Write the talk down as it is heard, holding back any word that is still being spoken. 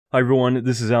Hi everyone,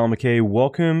 this is Alan McKay.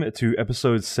 Welcome to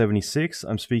episode 76.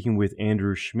 I'm speaking with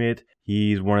Andrew Schmidt.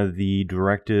 He's one of the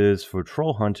directors for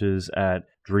Trollhunters at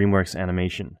DreamWorks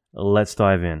Animation. Let's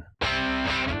dive in.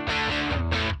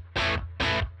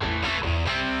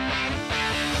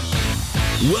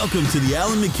 Welcome to the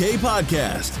Alan McKay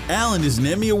Podcast. Alan is an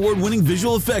Emmy Award-winning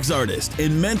visual effects artist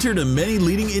and mentor to many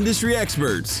leading industry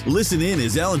experts. Listen in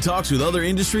as Alan talks with other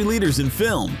industry leaders in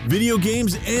film, video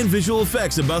games, and visual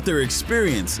effects about their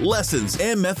experience, lessons,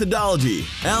 and methodology.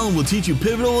 Alan will teach you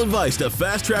pivotal advice to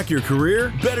fast-track your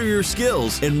career, better your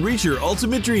skills, and reach your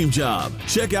ultimate dream job.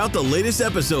 Check out the latest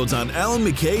episodes on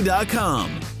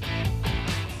alanmckay.com.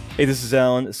 Hey, this is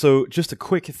Alan. So just a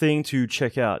quick thing to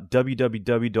check out,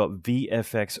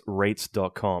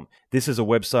 www.vfxrates.com. This is a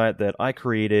website that I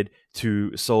created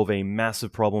to solve a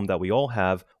massive problem that we all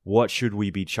have. What should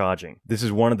we be charging? This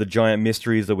is one of the giant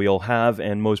mysteries that we all have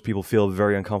and most people feel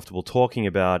very uncomfortable talking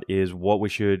about, is what we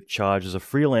should charge as a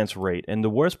freelance rate. And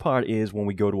the worst part is when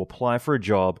we go to apply for a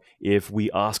job, if we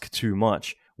ask too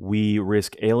much, we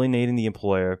risk alienating the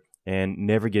employer and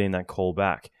never getting that call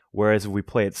back. Whereas if we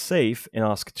play it safe and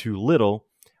ask too little,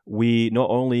 we not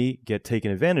only get taken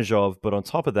advantage of, but on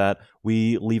top of that,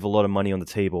 we leave a lot of money on the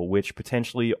table, which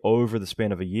potentially over the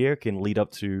span of a year can lead up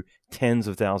to tens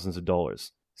of thousands of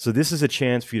dollars. So this is a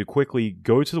chance for you to quickly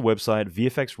go to the website,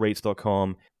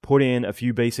 vfxrates.com, put in a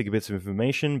few basic bits of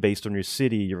information based on your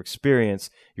city, your experience,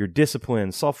 your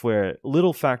discipline, software,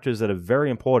 little factors that are very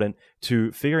important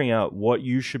to figuring out what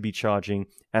you should be charging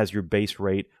as your base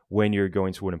rate when you're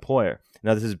going to an employer.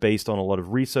 Now, this is based on a lot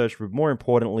of research, but more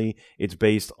importantly, it's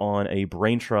based on a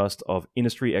brain trust of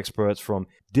industry experts from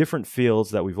different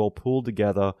fields that we've all pulled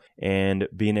together, and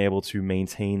being able to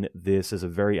maintain this as a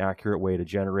very accurate way to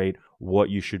generate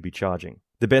what you should be charging.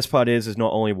 The best part is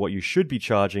not only what you should be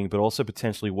charging, but also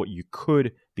potentially what you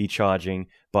could be charging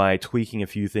by tweaking a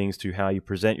few things to how you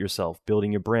present yourself,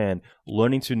 building your brand,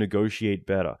 learning to negotiate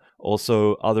better.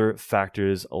 Also, other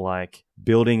factors like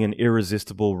building an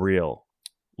irresistible reel,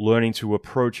 learning to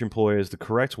approach employers the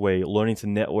correct way, learning to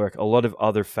network, a lot of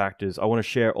other factors. I want to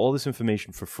share all this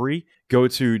information for free. Go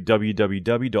to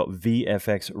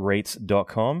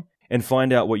www.vfxrates.com and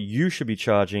find out what you should be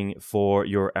charging for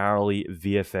your hourly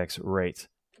VFX rate.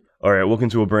 All right, welcome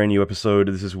to a brand new episode.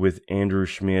 This is with Andrew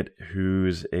Schmidt,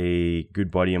 who's a good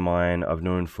buddy of mine I've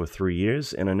known for 3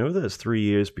 years. And I know that it's 3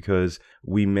 years because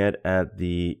we met at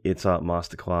the IAMAG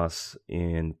Master Class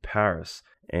in Paris,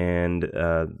 and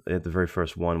at the very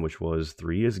first one, which was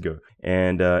 3 years ago.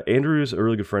 And Andrew's a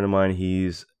really good friend of mine.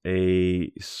 He's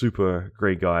a super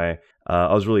great guy.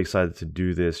 I was really excited to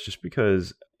do this just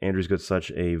because Andrew's got such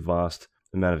a vast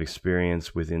amount of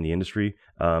experience within the industry,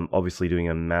 obviously doing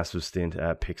a massive stint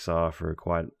at Pixar for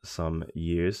quite some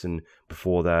years, and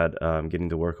before that getting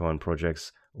to work on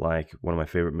projects like one of my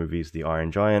favorite movies, The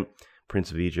Iron Giant,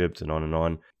 Prince of Egypt, and on and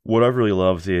on. What I've really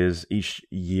loved is each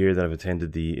year that I've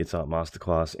attended the IAMAG Master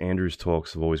Class, Andrew's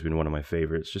talks have always been one of my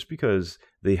favorites, just because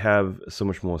they have so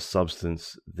much more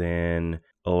substance than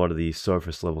a lot of the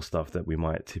surface level stuff that we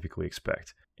might typically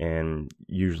expect. And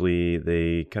usually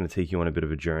they kind of take you on a bit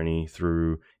of a journey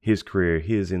through his career,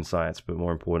 his insights, but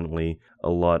more importantly, a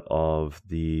lot of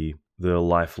the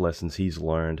life lessons he's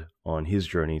learned on his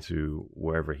journey to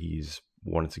wherever he's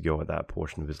wanted to go at that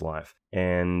portion of his life.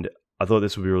 And I thought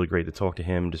this would be really great to talk to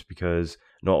him, just because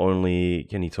not only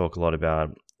can he talk a lot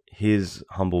about his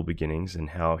humble beginnings and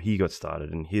how he got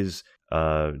started and his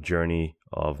journey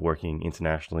of working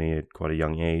internationally at quite a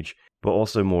young age, but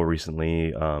also more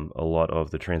recently, a lot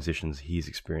of the transitions he's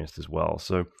experienced as well.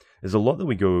 So there's a lot that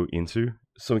we go into.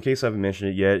 So in case I haven't mentioned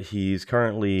it yet, he's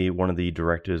currently one of the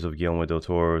directors of Guillermo del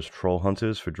Toro's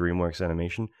Trollhunters for DreamWorks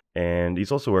Animation. And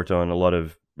he's also worked on a lot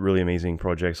of really amazing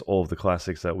projects, all of the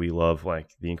classics that we love, like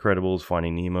The Incredibles,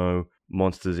 Finding Nemo,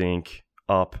 Monsters, Inc.,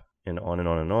 Up, and on and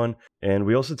on and on. And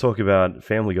we also talk about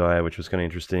Family Guy, which was kind of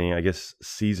interesting. I guess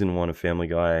season 1 of Family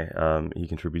Guy he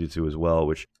contributed to as well,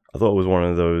 which I thought was one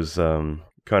of those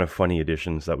kind of funny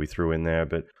additions that we threw in there.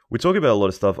 But we talk about a lot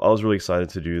of stuff. I was really excited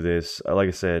to do this. Like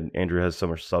I said, Andrew has so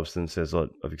much substance, has a lot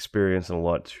of experience and a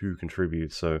lot to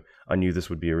contribute. So I knew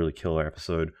this would be a really killer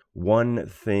episode. One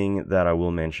thing that I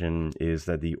will mention is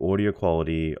that the audio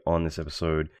quality on this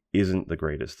episode isn't the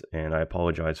greatest, and I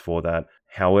apologize for that.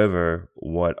 However,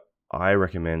 what I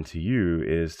recommend to you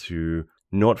is to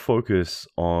not focus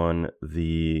on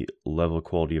the level of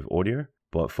quality of audio,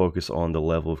 but focus on the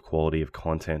level of quality of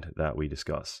content that we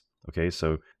discuss. Okay,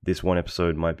 so this one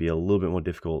episode might be a little bit more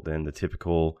difficult than the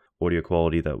typical audio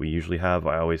quality that we usually have.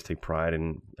 I always take pride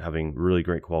in having really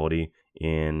great quality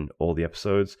in all the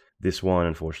episodes. This one,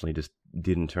 unfortunately, just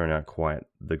didn't turn out quite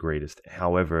the greatest.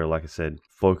 However, like I said,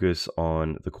 focus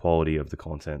on the quality of the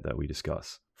content that we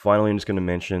discuss. Finally, I'm just going to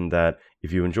mention that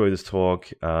if you enjoy this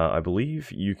talk, I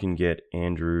believe you can get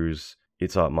Andrew's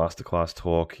It's Art Masterclass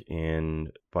talk,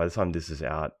 and by the time this is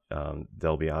out,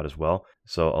 they'll be out as well.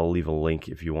 So I'll leave a link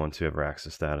if you want to ever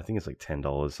access that. I think it's like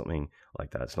 $10, something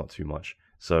like that. It's not too much.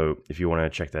 So if you want to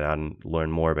check that out and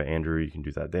learn more about Andrew, you can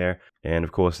do that there. And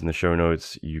of course, in the show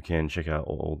notes, you can check out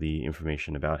all the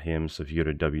information about him. So if you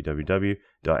go to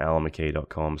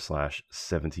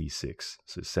www.alanmckay.com/76,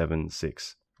 so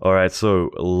 76. All right,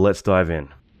 so let's dive in.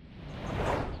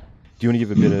 Do you want to give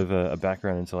a bit of a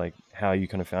background into like how you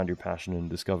kind of found your passion and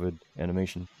discovered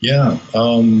animation? Yeah,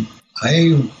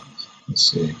 let's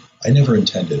see. I never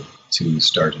intended to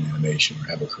start in animation or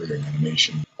have a career in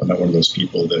animation. I'm not one of those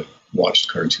people that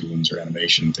watched cartoons or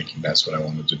animation thinking that's what I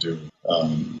wanted to do.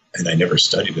 And I never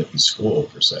studied it in school,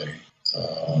 per se.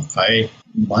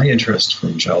 My interest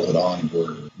from childhood on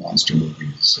were monster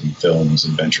movies and films,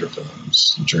 adventure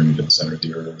films, Journey to the Center of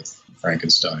the Earth,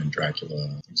 Frankenstein,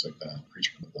 Dracula, things like that,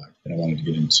 Creature from the Black. And I wanted to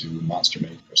get into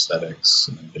monster-made prosthetics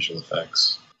and then visual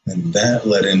effects. And that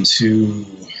led into,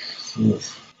 I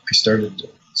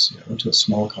went to a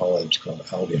small college called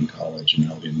Albion College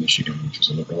in Albion, Michigan, which is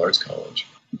a liberal arts college.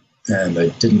 And I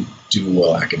didn't do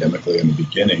well academically in the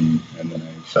beginning, and then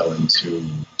I fell into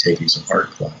taking some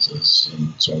art classes.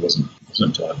 And so it wasn't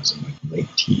until I was in my late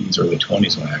teens, early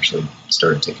 20s when I actually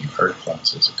started taking art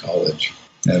classes at college.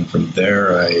 And from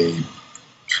there, I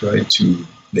tried to,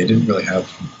 they had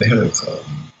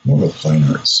more of a fine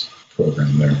arts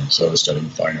program there. So I was studying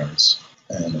fine arts,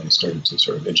 and I started to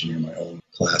sort of engineer my own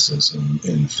classes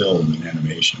in film and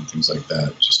animation and things like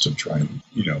that, just to try and,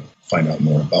 find out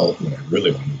more about what I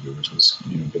really wanted to do, which was,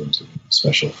 get into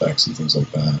special effects and things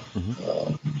like that.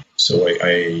 Mm-hmm. So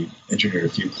I engineered a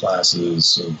few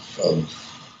classes of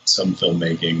some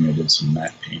filmmaking. I did some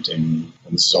matte painting,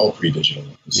 and this is all pre-digital.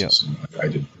 I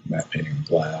did matte painting on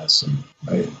glass, and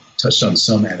I touched on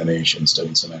some animation,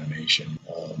 studied some animation,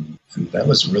 and that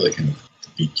was really kind of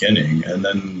the beginning. And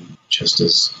then, just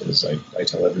as I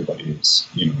tell everybody, it's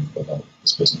about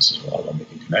this business is a lot about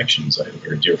making connections. I had a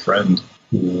very dear friend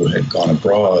who had gone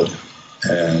abroad,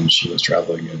 and she was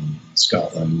traveling in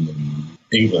Scotland and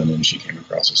England, and she came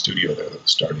across a studio there that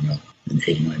was starting up in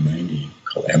 89, 90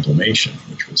 called Amblimation,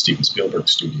 which was Steven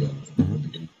Spielberg's studio. Mm-hmm. They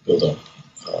began to build up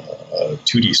a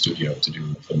 2D studio to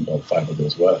do a film called Five of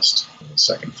Goes West, the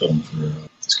second film for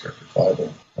this character, Five.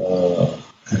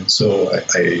 And so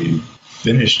I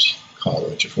finished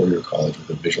college, a 4-year college with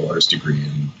a visual arts degree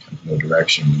and kind of no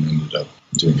direction, and ended up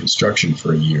doing construction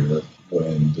for a year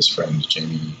when this friend,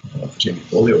 Jamie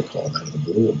Folio, called out of the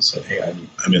blue and said, "Hey,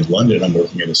 I'm in London, I'm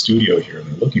working at a studio here, and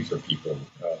they're looking for people.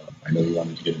 I know you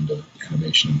wanted to get into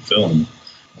animation and film.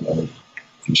 Why don't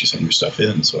you send your stuff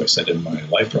in?" So I sent in my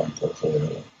life drawing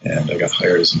portfolio, and I got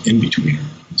hired as an in-betweener.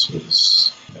 This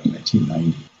was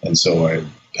 1990. And so I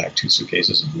packed 2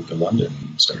 suitcases and moved to London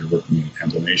and started working at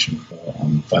Amblimation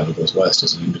on Five of Goes West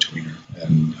as an in-betweener.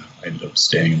 And I ended up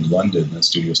staying in London. That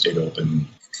studio stayed open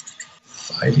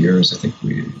 5 years. I think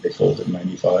they folded in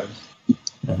 95.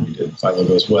 And we did Five of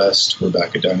Goes West, We're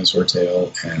Back at Dinosaur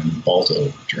Tale, and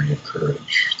Balto, Journey of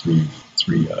Courage, three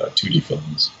 2D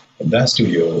films. And that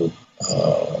studio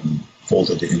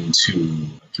folded into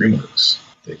DreamWorks.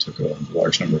 They took a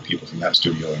large number of people from that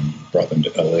studio and brought them to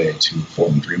LA to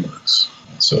form DreamWorks.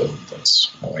 So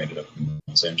that's how I ended up in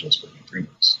Los Angeles working at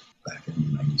DreamWorks back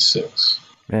in 96.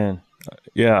 Man,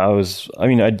 yeah,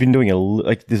 I'd been doing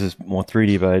this is more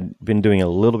 3D, but I'd been doing a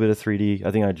little bit of 3D.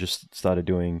 I think I just started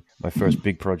doing my first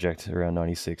big project around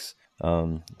 96,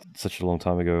 such a long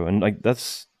time ago. And I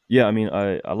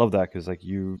love that because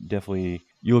you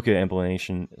look at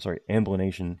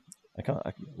Amblination. I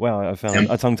found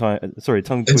a tongue tie. Sorry,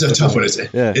 tongue. It's a tough one to say.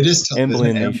 Yeah, it is tough.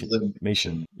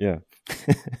 Amblimation. Yeah.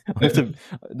 The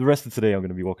rest of today, I'm going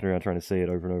to be walking around trying to say it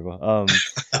over and over.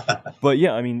 But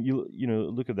yeah, you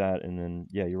look at that, and then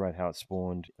you're right. How it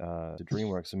spawned to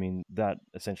DreamWorks. That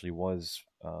essentially was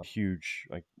huge,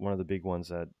 like one of the big ones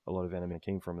that a lot of anime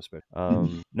came from,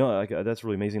 especially. That's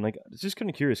really amazing. It's just kind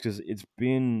of curious because it's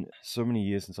been so many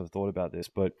years since I've thought about this.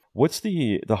 But what's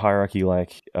the hierarchy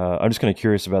like? I'm just kind of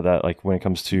curious about that. Like when it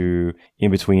comes to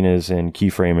in-betweeners and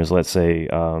keyframers, let's say,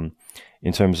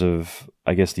 in terms of,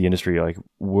 I guess, the industry, if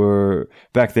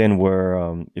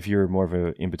you're more of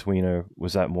an in-betweener,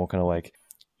 was that more kind of like,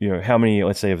 how many,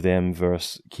 let's say, of them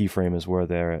versus keyframers were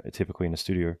there typically in the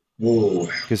studio? Whoa.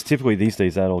 Because typically these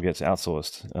days that all gets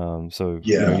outsourced.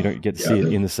 You don't get to see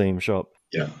it in the same shop.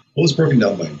 Yeah. Well, it's broken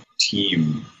down by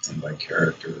team and by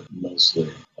character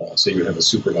mostly. So you would have a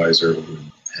supervisor who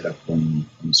would head up one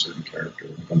certain character.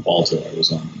 Like on Balto, I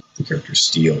was on the character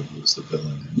Steel, who was the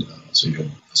villain. And so you had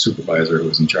a supervisor who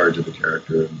was in charge of the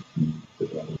character and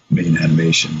did all the main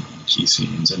animation, key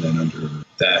scenes. And then under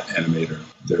that animator,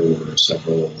 there were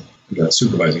several, under that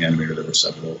supervising animator, there were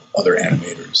several other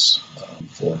animators,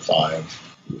 4 or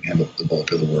 5, who handled the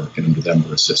bulk of the work, and under them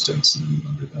were assistants, and then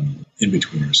under them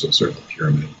in-betweeners, so sort of a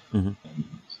pyramid. Mm-hmm.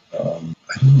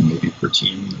 I don't know, maybe per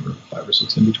team there were 5 or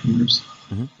 6 in-betweeners.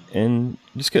 Mm-hmm. And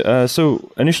just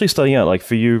so initially starting out, like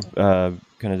for you, kind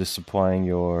of just supplying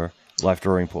your life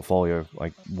drawing portfolio,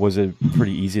 like was it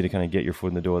pretty easy to kind of get your foot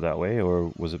in the door that way,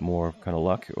 or was it more kind of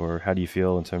luck, or how do you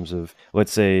feel in terms of,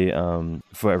 let's say,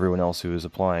 for everyone else who is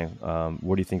applying,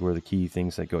 what do you think were the key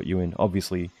things that got you in?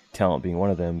 Obviously, talent being one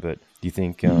of them, but do you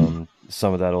think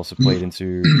some of that also played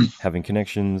into having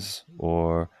connections,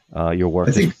 or your work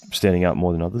standing out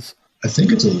more than others? I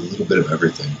think it's a little bit of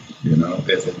everything, you know.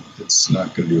 It's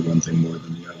not going to be one thing more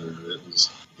than the other. It was,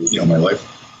 you know, my life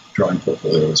drawing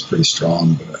portfolio was pretty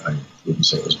strong, but I wouldn't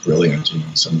say it was brilliant. You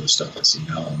know, some of the stuff I see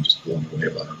now, I'm just blown away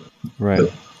about it. Right.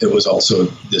 But it was also,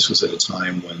 this was at a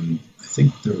time when I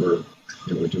think they were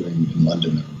doing in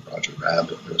London, there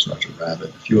was Roger Rabbit,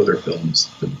 a few other films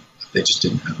that they just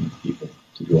didn't have enough people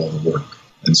to do all the work.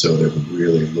 And so they were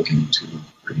really looking to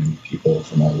bring in people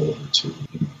from all over to,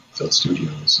 you know, film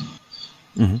studios. And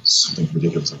something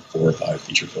ridiculous, like 4 or 5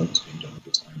 feature films being done at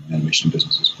the time. The animation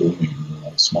business was booming, and there were a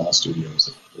lot of small studios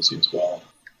that were busy as well.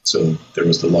 So there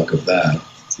was the luck of that,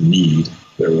 the need.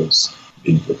 There was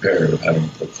being prepared, of having a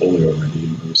portfolio ready,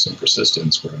 and there was some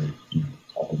persistence where I, you know,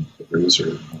 called the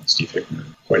producer, Steve Hickner,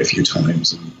 quite a few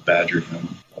times and badgered him.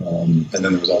 And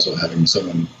then there was also having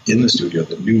someone in the studio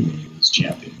that knew me, who was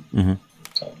champion.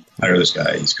 Tell him, hire this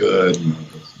guy, he's good, you know,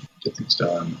 get things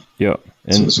done. Yeah.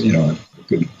 And so it was, you know, a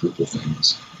good group of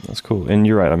things. That's cool. And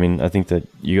you're right. I mean, I think that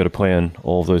you got to plan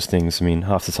all of those things. I mean,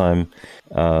 half the time,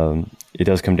 it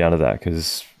does come down to that,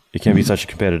 because it can be such a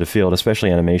competitive field,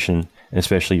 especially animation, and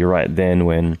especially, you're right, then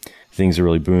when things are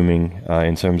really booming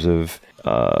in terms of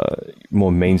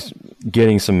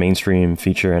getting some mainstream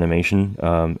feature animation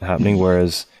happening,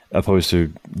 whereas opposed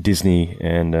to Disney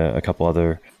and a couple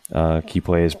other key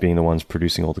players being the ones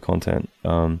producing all the content.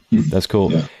 That's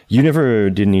cool. Yeah. You never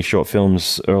did any short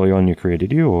films early on in your career,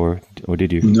 did you, or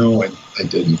did you? No, I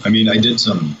didn't. I mean, I did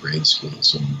some in grade school,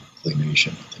 some claymation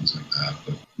and things like that,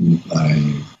 but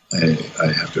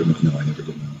I have to admit, no, I never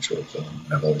did a short film.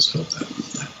 I've always felt that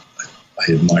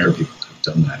I admire people who have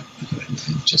done that.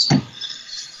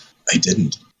 I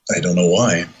didn't. I don't know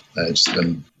why. I've just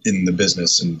been in the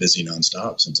business and busy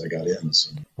nonstop since I got in.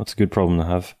 So. That's a good problem to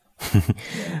have.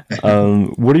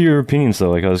 What are your opinions,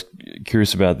 though? Like, I was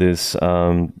curious about this.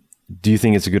 Do you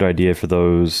think it's a good idea for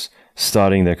those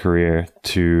starting their career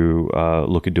to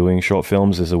look at doing short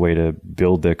films as a way to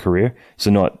build their career? So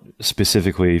not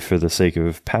specifically for the sake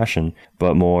of passion,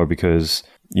 but more because,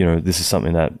 you know, this is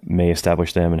something that may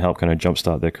establish them and help kind of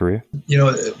jumpstart their career? You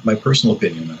know, my personal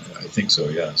opinion, I think so,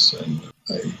 yes. And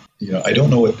I don't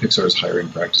know what Pixar's hiring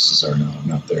practices are now. I'm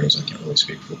not there, so I can't really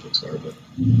speak for Pixar, but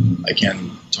I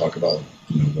can talk about,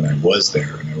 you know, when I was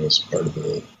there and I was part of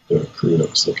the crew that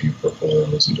was looking at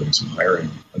portfolios and doing some hiring.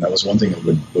 And that was one thing that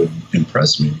would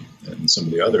impress me. And some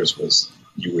of the others was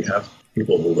you would have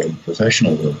people who had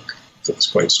professional work that was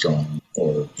quite strong,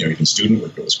 or, you know, even student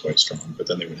work that was quite strong, but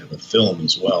then they would have a film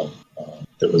as well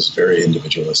that was very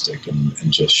individualistic and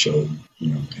just showed,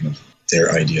 you know, kind of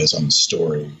their ideas on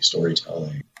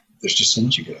storytelling. There's just so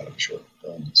much you get out of a short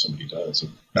film that somebody does,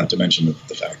 and not to mention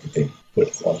the fact that they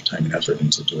put a lot of time and effort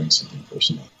into doing something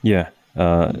personal. Yeah.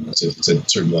 It's a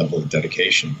certain level of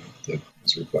dedication that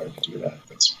is required to do that.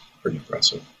 That's pretty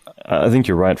impressive. I think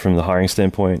you're right from the hiring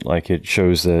standpoint. Like, it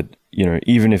shows that, you know,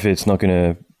 even if it's not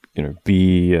going to, you know,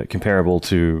 be comparable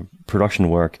to production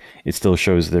work, it still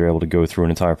shows they're able to go through an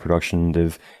entire production.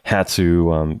 They've had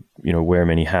to, you know, wear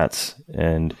many hats,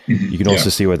 and you can also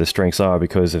see where the strengths are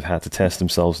because they've had to test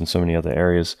themselves in so many other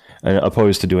areas, and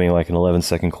opposed to doing like an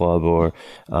 11-second club or,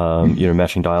 you know,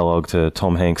 matching dialogue to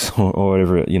Tom Hanks or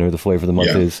whatever, you know, the flavor of the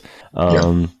month is.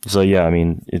 So yeah, I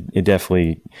mean, it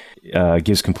definitely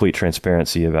gives complete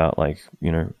transparency about, like,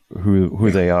 you know,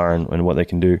 who they are and what they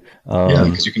can do.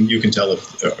 Because you can tell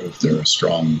if they're a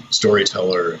strong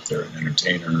storyteller, if they're an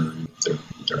entertainer,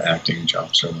 if their acting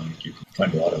chops are like. You can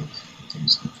find a lot of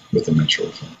things within that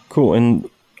short film. Cool. And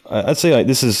I'd say, like,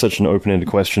 this is such an open-ended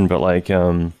question, but like,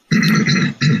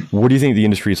 what do you think the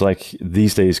industry is like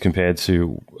these days compared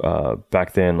to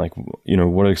back then? Like, you know,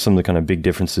 what are some of the kind of big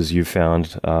differences you've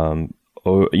found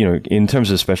in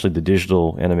terms of especially the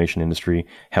digital animation industry,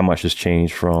 how much has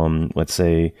changed from, let's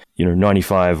say,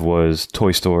 95 was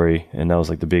Toy Story, and that was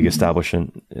like the big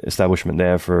establishment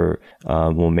there for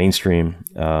more mainstream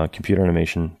computer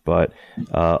animation. But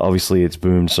obviously it's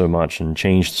boomed so much and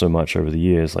changed so much over the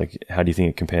years. Like, how do you think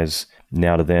it compares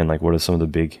now to then? Like, what are some of the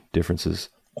big differences?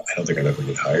 I don't think I'd ever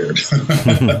get hired.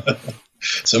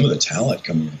 Some of the talent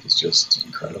coming up is just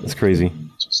incredible. It's crazy.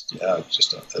 Just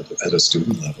at a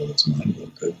student level, it's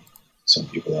mind-blowing good some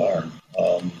people are.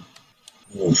 I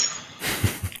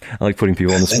like putting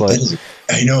people on the spot.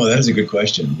 I know, that is a good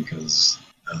question because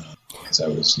I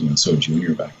was so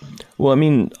junior back then. Well, I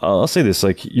mean, I'll say this,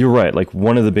 like, you're right. Like,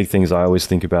 one of the big things I always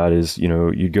think about is,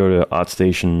 you'd go to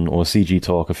ArtStation or CG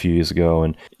Talk a few years ago,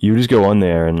 and you just go on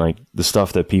there, and like the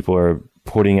stuff that people are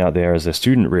putting out there as their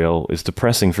student reel is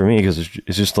depressing for me, because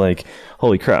it's just like,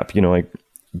 holy crap, like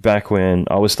back when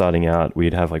I was starting out,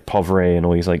 we'd have like Povray and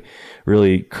all these like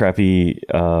really crappy,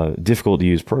 difficult to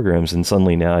use programs, and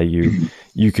suddenly now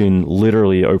you can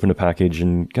literally open a package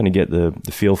and kind of get the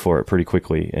feel for it pretty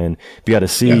quickly, and be able to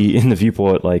see in the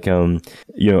viewport like a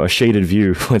shaded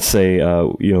view. Let's say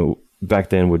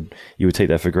back then you would take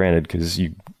that for granted, because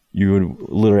you would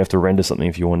literally have to render something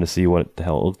if you wanted to see what the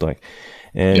hell it looked like.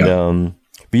 And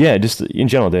but yeah, just in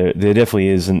general, there definitely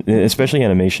is, and especially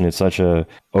animation. It's such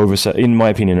in my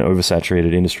opinion, an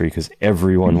oversaturated industry, because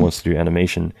everyone wants to do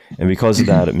animation, and because of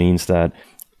that, it means that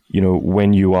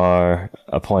when you are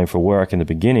applying for work in the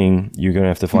beginning, you're going to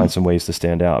have to find some ways to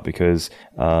stand out, because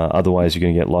otherwise you're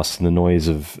going to get lost in the noise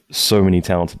of so many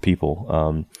talented people.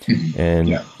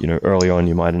 Early on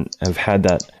you mightn't have had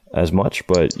that as much,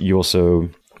 but you also,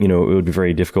 it would be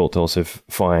very difficult to also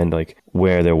find like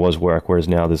where there was work, whereas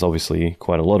now there's obviously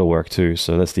quite a lot of work too.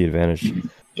 So that's the advantage.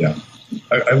 Yeah.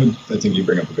 I think you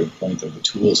bring up a good point, though. The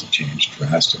tools have changed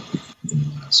drastically in the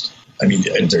last. I mean,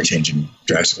 they're changing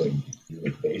drastically on a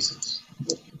daily basis.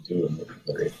 What people do and what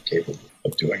people are capable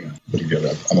of doing. Putting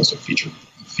together almost a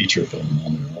feature film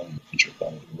on their own, feature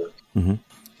quality work.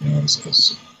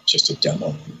 It's just a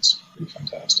demo. It's pretty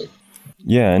fantastic.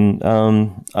 Yeah, and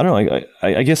I don't know.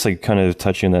 I guess like kind of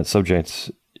touching on that subject.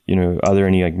 Are there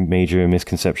any like major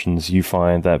misconceptions you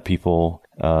find that people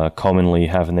commonly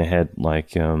have in their head,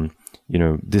 like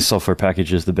this software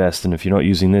package is the best, and if you're not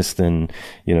using this, then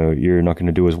you're not going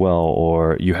to do as well,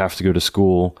 or you have to go to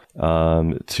school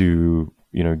to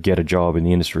get a job in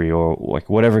the industry, or like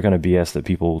whatever kind of BS that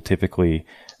people typically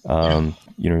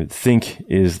think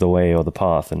is the way or the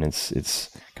path, and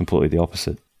it's completely the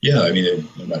opposite. Yeah, I mean,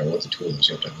 no matter what the tool is,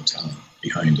 you have to have the talent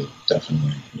behind it,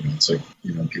 definitely. It's like,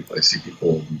 I see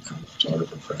people,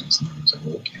 photographer friends, and they're like,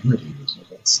 well, what camera do you use? Well,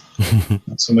 that's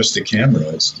not so much the camera,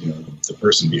 it's, the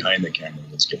person behind the camera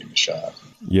that's getting the shot.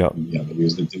 Yeah. They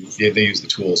use the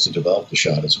tools to develop the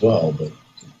shot as well, but,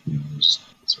 there's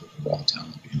sort of raw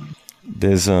talent behind it.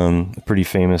 There's a pretty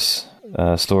famous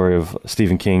story of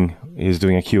Stephen King. He was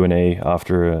doing a Q&A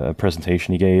after a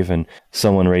presentation he gave, and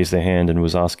someone raised their hand and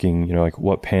was asking, like,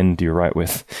 what pen do you write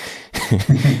with?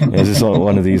 It's just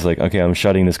one of these, like, okay, I'm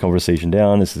shutting this conversation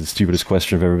down. This is the stupidest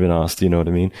question I've ever been asked. You know what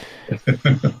I mean?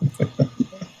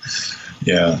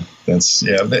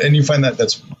 And you find that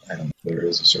there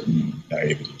is a certain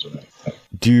naivety to that.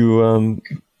 Do you,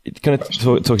 kind of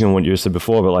talking on what you said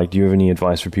before, but like, do you have any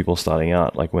advice for people starting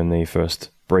out, like when they first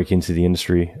break into the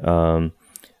industry,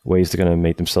 ways to kind of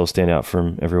make themselves stand out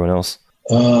from everyone else?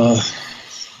 I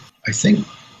think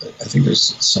there's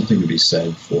something to be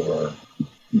said for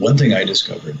one thing I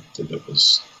discovered that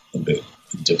was a bit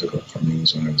difficult for me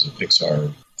was when I was at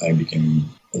Pixar. I became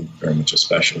very much a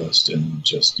specialist in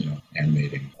just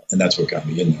animating, and that's what got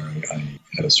me in there. I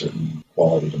had a certain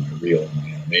quality to my reel and my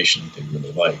animation that they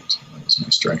really liked, and that was my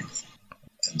strength.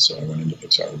 And so I went into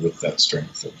Pixar with that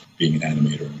strength of being an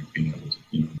animator and being able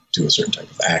to do a certain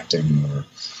type of acting or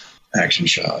action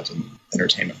shot and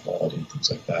entertainment quality and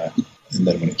things like that. And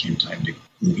then when it came time to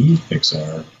leave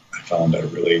Pixar, I found I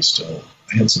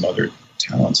had some other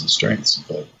talents and strengths,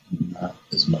 but not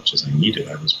as much as I needed.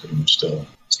 I was pretty much still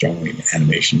strongly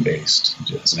animation based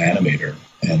as an animator.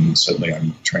 And suddenly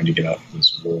I'm trying to get out of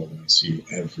this world, and I see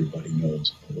everybody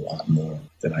knows a lot more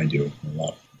than I do.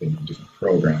 They know different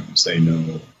programs. They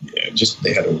know,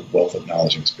 they had a wealth of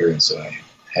knowledge and experience that I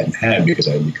hadn't had because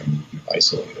I had become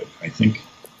isolated. I think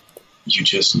you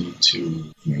just need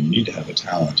to, you need to have a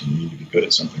talent, and you need to be good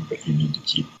at something, but you need to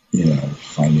keep,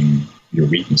 finding your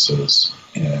weaknesses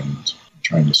and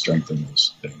trying to strengthen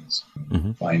those things.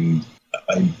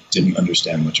 I didn't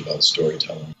understand much about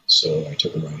storytelling, so I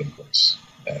took a writing course,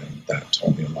 and that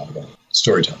taught me a lot about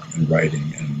storytelling and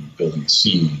writing and building a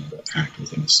scene, or act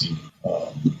within a scene.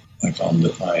 I found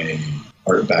that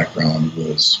art background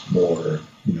was more,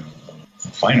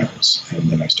 fine arts. And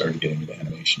then I started getting into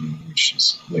animation, which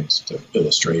is linked to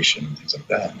illustration and things like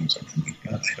that. And I was like, oh my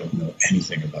God, I don't know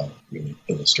anything about really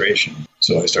illustration.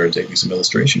 So I started taking some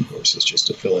illustration courses just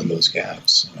to fill in those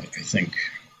gaps. And I think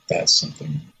that's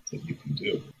something that you can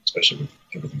do, especially with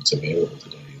everything that's available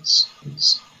today, is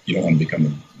you don't want to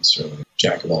become necessarily a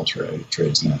jack of all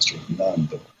trades, master of none,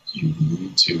 but you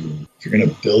need to, if you're going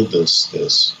to build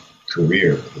this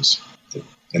career,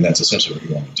 and that's essentially what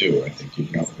you want to do. I think you're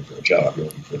not looking for a job, you're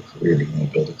looking for a career. You want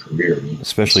to build a career.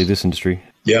 Especially this industry.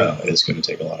 Yeah, it's going to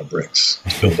take a lot of bricks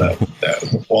to build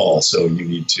that wall. So you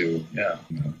need to,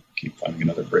 keep finding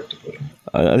another brick to put in.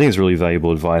 I think it's really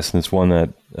valuable advice, and it's one that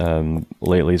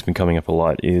lately has been coming up a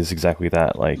lot, is exactly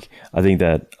that. Like, I think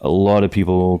that a lot of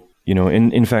people,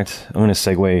 in fact, I'm going to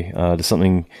segue to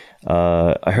something.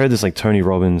 I heard this like Tony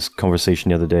Robbins conversation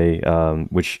the other day,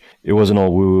 which it wasn't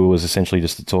all woo-woo. It was essentially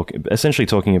just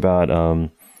talking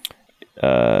about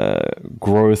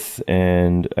growth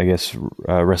and, I guess,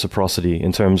 reciprocity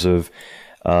in terms of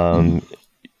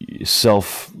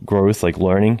self-growth, like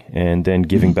learning, and then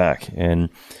giving back. And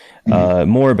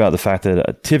more about the fact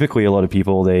that typically a lot of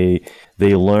people, they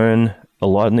learn a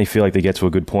lot and they feel like they get to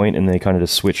a good point and they kind of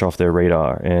just switch off their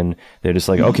radar and they're just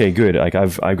like, okay, good. Like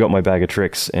I've got my bag of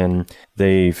tricks, and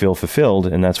they feel fulfilled,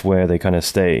 and that's where they kind of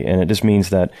stay. And it just means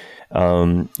that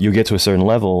you get to a certain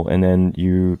level and then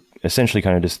you essentially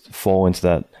kind of just fall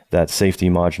into that safety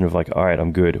margin of like, all right,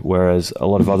 I'm good. Whereas a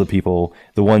lot of other people,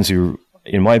 the ones who,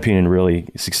 in my opinion, really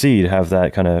succeed, have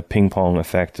that kind of ping pong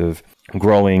effect of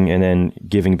growing and then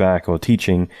giving back or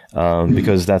teaching,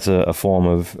 because that's a form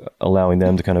of allowing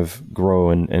them to kind of grow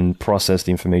and process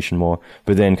the information more,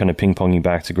 but then kind of ping-ponging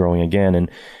back to growing again. And,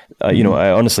 I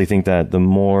honestly think that the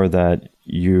more that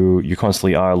you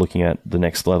constantly are looking at the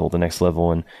next level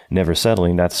and never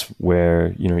settling, that's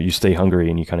where, you stay hungry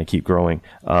and you kind of keep growing.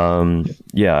 Sorry,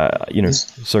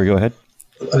 go ahead.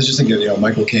 I was just thinking,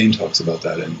 Michael Caine talks about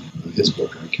that in his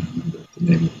book. I can't remember the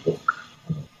name of the book.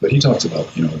 But he talks about,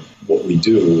 what we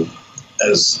do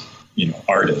as,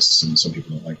 artists, and some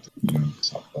people don't like to,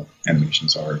 talk about animation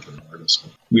as art or artists,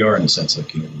 but we are in a sense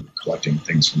like, we're collecting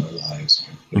things from our lives,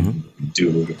 what we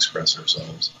do to express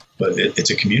ourselves. But it's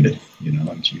a community,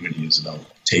 and community is about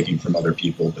taking from other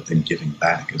people, but then giving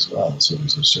back as well. So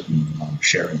there's a certain amount of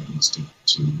sharing that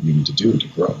we need to do to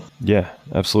grow. Yeah,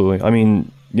 absolutely. I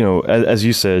mean, as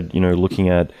you said, looking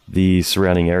at the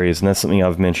surrounding areas, and that's something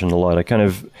I've mentioned a lot. I came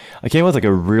up with like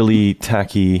a really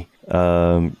tacky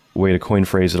way to coin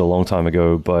phrase it a long time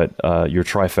ago, but your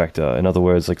trifecta. In other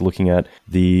words, like looking at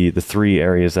the three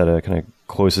areas that are kind of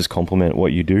closest complement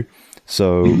what you do.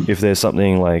 So if there's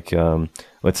something like,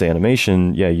 let's say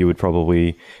animation, you would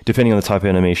probably, depending on the type of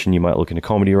animation, you might look into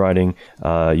comedy writing.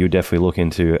 You would definitely look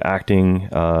into acting.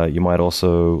 You might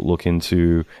also look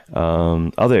into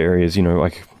other areas,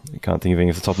 like, I can't think of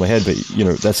anything off the top of my head, but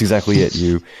that's exactly it.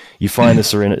 You find the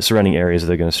surrounding areas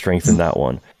that are going to strengthen that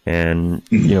one. And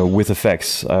with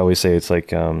effects, I always say it's like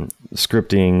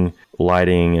scripting,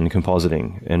 lighting, and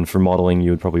compositing. And for modeling,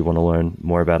 you would probably want to learn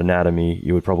more about anatomy.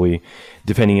 You would probably,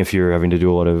 depending if you're having to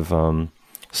do a lot of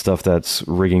stuff that's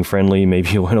rigging friendly, maybe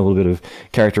you learn a little bit of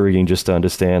character rigging just to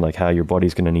understand like how your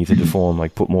body's going to need to deform,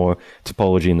 like put more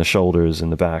topology in the shoulders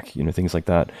and the back, things like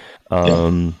that.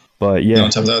 But on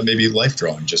top of that, maybe life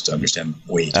drawing, just to understand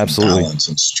weight, absolutely, and balance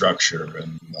and structure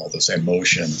and all the same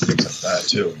motion and things like that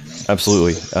too.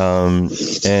 Absolutely.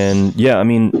 I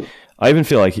mean, I even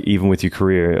feel like even with your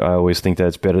career, I always think that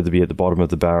it's better to be at the bottom of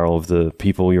the barrel of the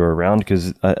people you're around,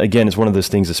 because again, it's one of those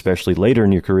things, especially later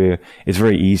in your career, it's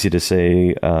very easy to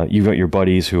say, you've got your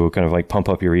buddies who kind of like pump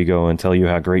up your ego and tell you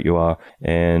how great you are.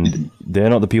 And they're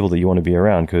not the people that you want to be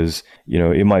around, because,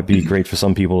 it might be great for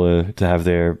some people to have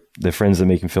their friends that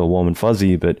make them feel warm and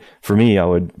fuzzy. But for me, I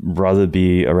would rather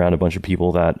be around a bunch of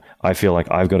people that I feel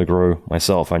like I've got to grow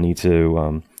myself. I need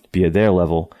to be at their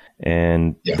level.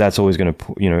 And that's always going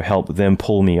to, help them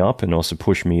pull me up and also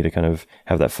push me to kind of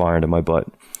have that fire under my butt.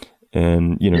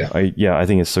 And, I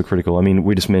think it's so critical. I mean,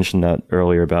 we just mentioned that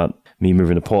earlier about me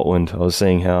moving to Portland. I was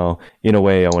saying how, in a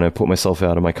way, I want to put myself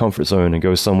out of my comfort zone and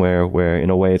go somewhere where, in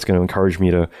a way, it's going to encourage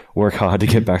me to work hard to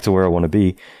get back to where I want to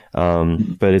be.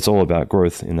 But it's all about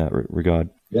growth in that regard.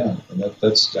 Yeah, and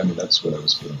that's what I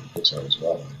was feeling in Pixar as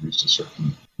well. I reached a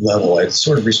certain level. I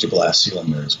sort of reached a glass ceiling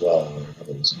there as well, where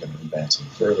I wasn't going to advance any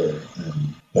further.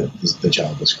 But the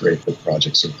job was great. The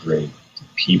projects are great. The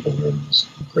people were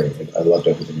great. I loved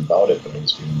everything about it, but I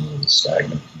was feeling really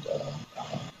stagnant.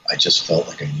 I just felt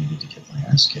like I needed to get my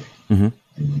ass kicked. And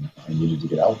I needed to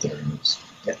get out there. And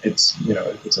it's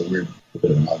a weird, a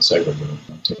bit of an odd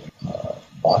segue to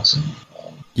boxing.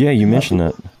 You mentioned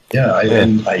that.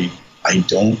 And I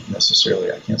don't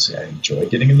necessarily, I can't say I enjoy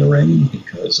getting in the ring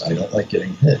because I don't like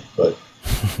getting hit, but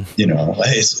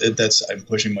I'm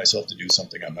pushing myself to do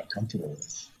something I'm not comfortable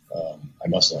with. I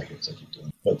must like it because I keep doing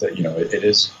it. But that, it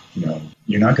is,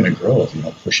 you're not going to grow if you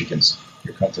don't push against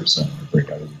your comfort zone or break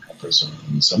out of your comfort zone.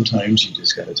 And sometimes you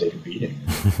just got to take a beating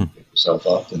and pick yourself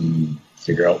up and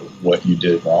figure out what you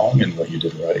did wrong and what you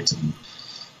did right, and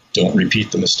don't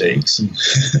repeat the mistakes. And,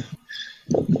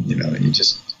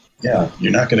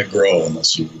 you're not going to grow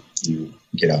unless you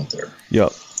get out there. Yeah.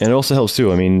 And it also helps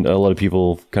too. I mean, a lot of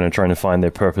people kind of trying to find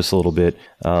their purpose a little bit.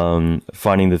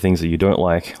 Finding the things that you don't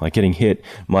like getting hit,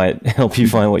 might help you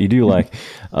find what you do like.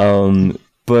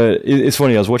 But it's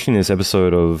funny, I was watching this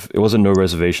episode of, it wasn't No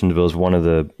Reservation, but it was one of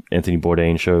the Anthony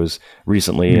Bourdain shows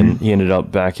recently, and he ended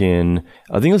up back in,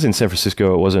 I think it was in San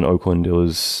Francisco, it wasn't Oakland, it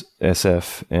was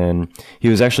SF, and he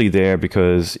was actually there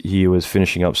because he was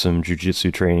finishing up some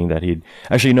jiu-jitsu training that it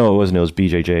was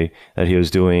BJJ, that he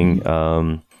was doing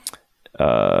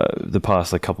the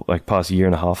past year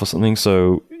and a half or something.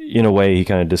 So in a way, he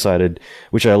kind of decided,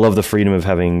 which I love the freedom of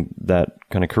having that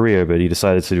kind of career, but he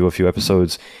decided to do a few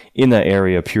episodes in that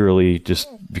area purely just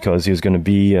because he was going to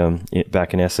be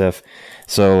back in SF.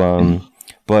 So,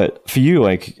 but for you,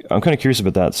 I'm kind of curious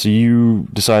about that. So you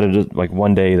decided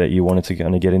one day that you wanted to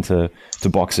kind of get into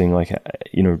boxing.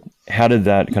 How did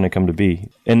that kind of come to be?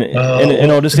 And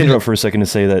I'll just interrupt for a second to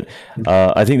say that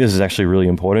I think this is actually really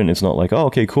important. It's not oh,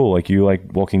 okay, cool. You like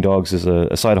walking dogs as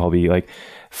a side hobby.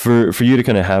 For you to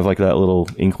kind of have that little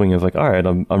inkling of all right,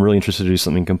 I'm really interested to do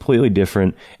something completely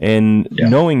different. And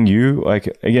knowing you,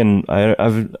 again, I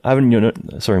haven't,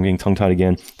 sorry, I'm getting tongue tied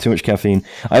again. Too much caffeine.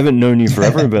 I haven't known you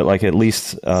forever, but at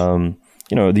least, the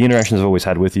interactions I've always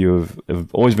had with you have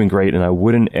always been great. And I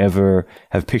wouldn't ever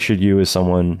have ppictured you as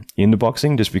someone into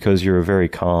boxing just because you're a very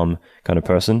calm kind of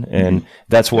person. And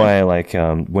that's why,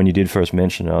 when you did first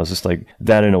mention it, I was just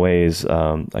that in a way is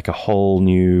a whole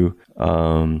new,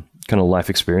 kind of life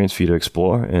experience for you to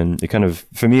explore, and it kind of,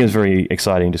 for me, is very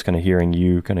exciting just kind of hearing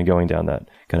you kind of going down that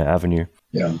kind of avenue.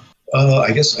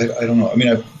 I guess I don't know, I mean,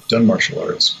 I've done martial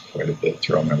arts quite a bit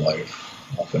throughout my life,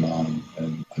 off and on,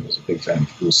 and I was a big fan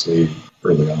of Bruce Lee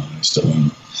early on. I still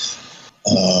am,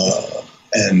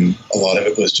 and a lot of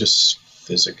it was just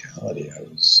physicality. I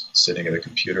was sitting at a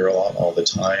computer a lot all the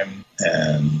time,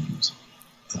 and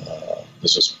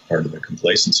this was part of the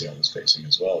complacency I was facing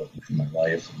as well in my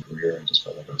life and career. I just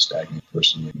felt like I was stagnant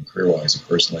personally and career-wise and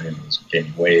personally, and I was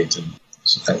gaining weight. And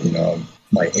so,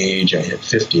 my age, I hit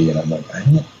 50, and I'm I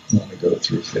don't want to go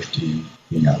through 50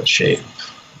 being out of shape.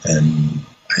 And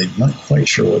I'm not quite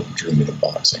sure what drew me to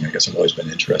boxing. I guess I've always been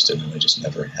interested, and I just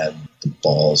never had the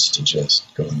balls to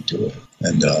just go and do it.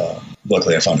 And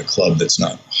luckily, I found a club that's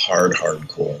not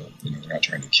hardcore. They're not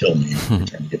trying to kill me. They're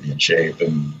trying to get me in shape,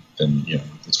 and then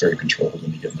it's very controlled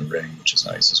when you get in the ring, which is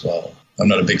nice as well. I'm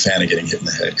not a big fan of getting hit in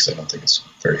the head because I don't think it's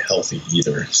very healthy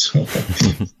either. So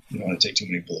you don't want to take too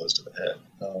many blows to the head.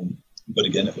 But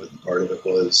again, part of it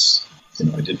was,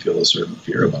 I did feel a certain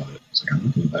fear about it. It's I'm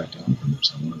not going to back down from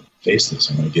this. I want to face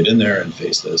this. I want to get in there and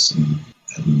face this and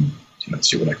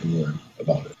see what I can learn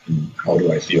about it. And how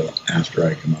do I feel after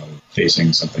I come out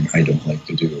facing something I don't like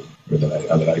to do, or that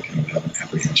I kind of have an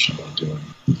apprehension about doing.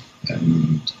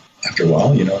 And after a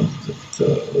while,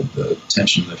 the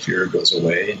tension, the fear goes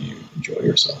away, and you enjoy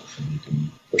yourself, and you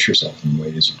can push yourself in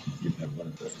ways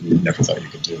you never thought you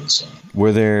could do. So,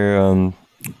 were there,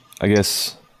 I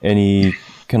guess, any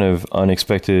kind of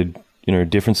unexpected,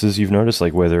 differences you've noticed,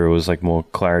 whether it was more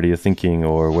clarity of thinking,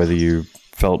 or whether you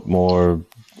felt more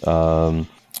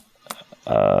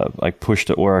pushed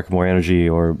at work, more energy,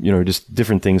 or just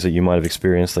different things that you might have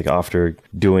experienced after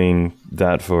doing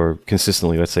that for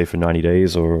consistently, let's say for 90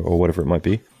 days or whatever it might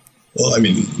be? Well, I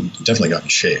mean, definitely got in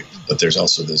shape, but there's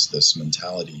also this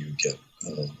mentality you get,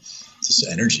 this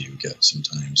energy you get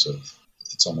sometimes of,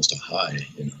 it's almost a high,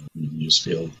 you just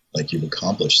feel like you've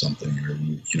accomplished something, or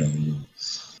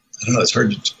I don't know, it's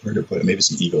hard to put it. Maybe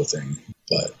it's an ego thing,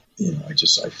 but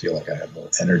I feel like I have more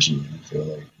energy, and I feel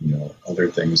like, other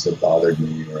things that bothered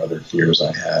me or other fears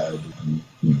I had, and,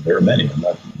 there are many. I'm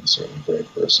not necessarily a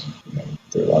brave person.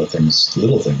 There are a lot of things,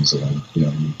 little things that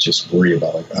you just worry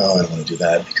about, oh, I don't want to do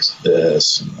that because of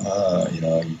this. And,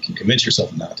 you can convince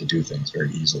yourself not to do things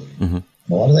very easily. Mm-hmm. And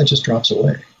a lot of that just drops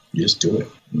away. You just do it.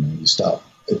 You stop.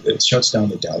 It shuts down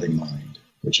the doubting mind,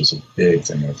 which is a big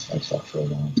thing I've fought for a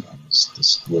long time.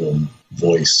 This little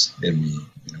voice in me,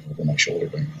 over my shoulder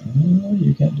going, oh,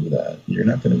 you can't do that. You're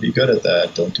not going to be good at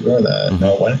that. Don't do all that. Mm-hmm.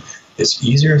 No, it's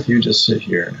easier if you just sit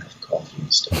here and have coffee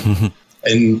and stuff. Mm-hmm.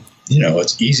 And,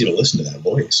 it's easy to listen to that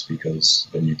voice, because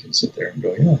then you can sit there and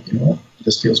go, yeah, you know what?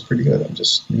 This feels pretty good. I'm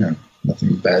just,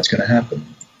 nothing bad's going to happen.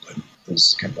 But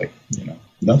it's kind of like,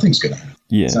 nothing's going to happen.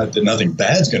 Yeah. It's not that nothing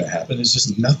bad's going to happen. It's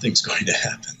just nothing's going to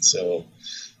happen. So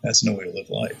that's no way to live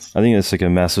life. I think it's like a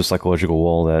massive psychological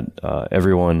wall that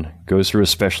everyone goes through,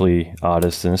 especially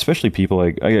artists and especially people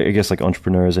like, I guess, like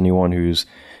entrepreneurs, anyone who's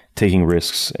taking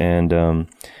risks. And,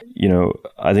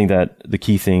 I think that the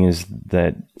key thing is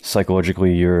that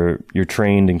psychologically you're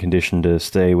trained and conditioned to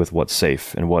stay with what's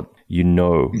safe and what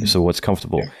so what's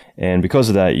comfortable. Yeah. And because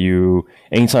of that,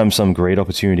 anytime some great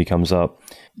opportunity comes up,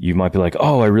 you might be like,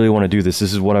 oh, I really want to do this.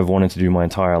 This is what I've wanted to do my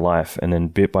entire life. And then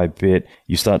bit by bit,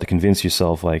 you start to convince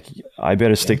yourself, like, I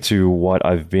better stick to what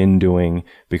I've been doing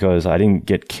because I didn't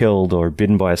get killed or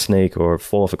bitten by a snake or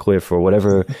fall off a cliff or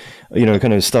whatever,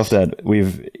 kind of stuff that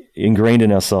we've ingrained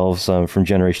in ourselves from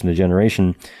generation to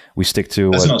generation. We stick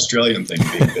to that's an Australian thing,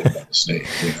 being bitten by a snake.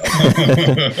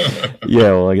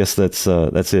 Yeah, well, I guess that's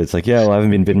it. It's like, I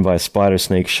haven't been bitten by a spider,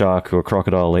 snake, shark, or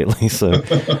crocodile lately. So,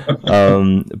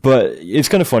 but it's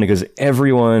kind of funny because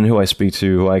everyone who I speak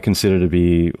to, who I consider to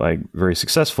be like very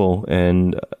successful,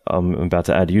 and I'm about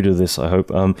to add you to this, I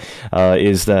hope,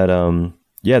 is that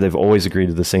they've always agreed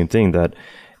to the same thing, that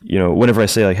whenever I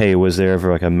say like, hey, was there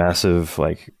ever like a massive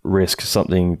like risk,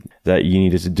 something that you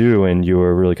needed to do and you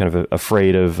were really kind of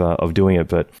afraid of doing it,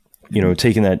 but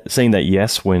saying that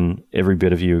yes when every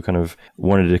bit of you kind of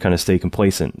wanted to kind of stay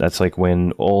complacent, that's like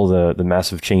when all the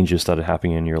massive changes started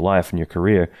happening in your life and your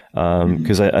career.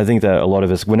 Because I think that a lot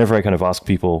of us, whenever I kind of ask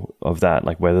people of that,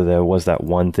 like whether there was that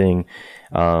one thing,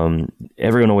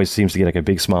 everyone always seems to get like a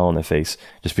big smile on their face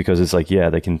just because it's like,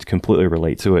 they can completely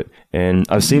relate to it. And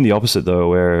I've seen the opposite though,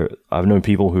 where I've known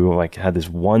people who like had this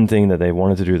one thing that they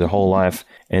wanted to do their whole life,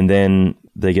 and then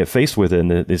they get faced with it and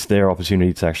it's their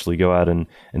opportunity to actually go out and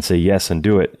say yes and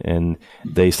do it. And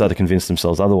they start to convince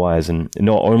themselves otherwise. And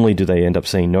not only do they end up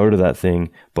saying no to that thing,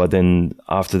 but then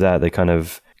after that, they kind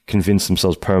of convince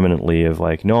themselves permanently of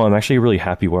like, no, I'm actually really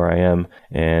happy where I am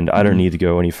and I don't need to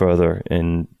go any further,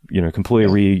 and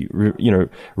completely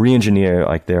re-engineer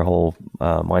like their whole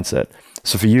mindset.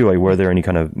 So for you, like, were there any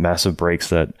kind of massive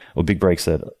breaks or big breaks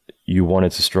that you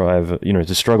wanted to strive,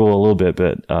 to struggle a little bit,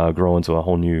 but grow into a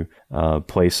whole new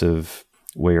place of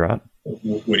where you're at?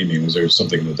 What do you mean? Was there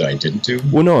something that I didn't do?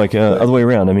 Well, no, like other way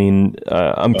around. I mean,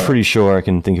 I'm pretty sure I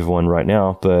can think of one right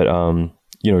now, but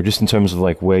just in terms of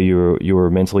like where you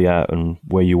were mentally at and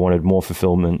where you wanted more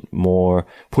fulfillment, more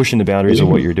pushing the boundaries of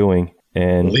what you're doing.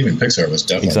 And leaving Pixar was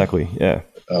definitely a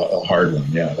hard one.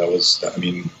 Yeah, that was. I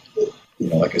mean,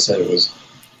 like I said, it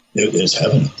is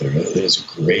heaven up there. It is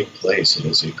a great place. It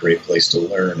is a great place to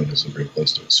learn. It is a great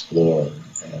place to explore,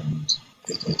 and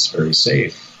it's very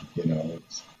safe. And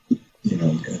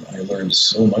I learned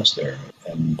so much there,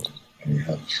 and I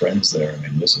have friends there, and I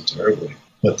miss it terribly.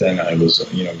 But then I was,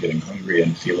 getting hungry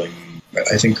and feeling.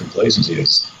 I think complacency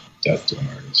is death to an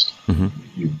artist. Mm-hmm.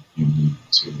 You need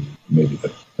to, maybe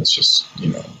that's just,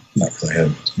 not because I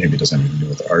had, maybe it doesn't have anything to do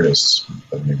with artists,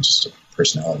 but maybe just a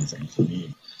personality thing for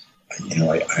me.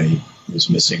 I was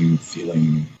missing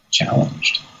feeling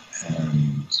challenged,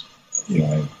 and,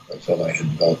 I felt I had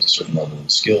developed a certain level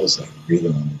of skills that I really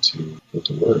wanted to put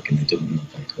to work, and I didn't know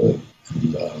if I could.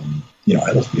 And,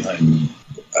 I left behind,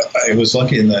 I was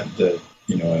lucky in that,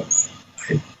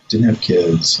 I didn't have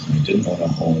kids and I didn't own a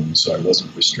home, so I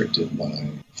wasn't restricted by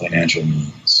financial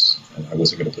means, and I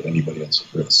wasn't going to put anybody else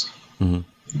at risk. Mm-hmm.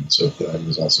 So I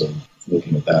was also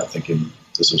looking at that thinking,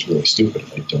 this is really stupid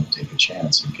if I don't take a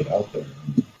chance and get out there.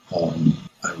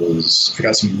 I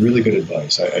got some really good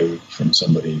advice from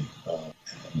somebody,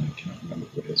 and I cannot remember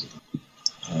who it is,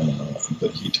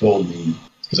 but he told me,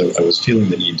 because I was feeling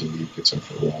the need to leave Pixar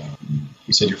for a while. And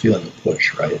he said, "You're feeling the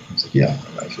push, right?" I was like, "Yeah,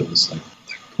 I feel this like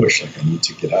push, like I need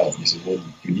to get out." He said, "Well,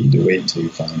 you need to wait until you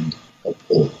find a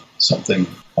pull, something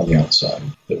on the outside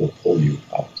that will pull you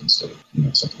out instead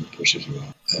of something that pushes you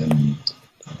out." And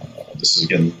this is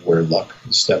again where luck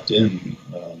stepped in.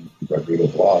 Rodrigo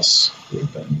Blas, who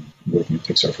had been working at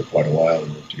Pixar for quite a while, we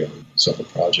worked together on several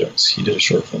projects. He did a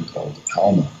short film called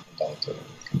Alma, about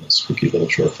a spooky little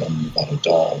short film about a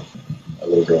doll, a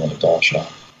little girl in a doll shop.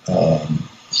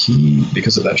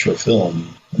 Because of that short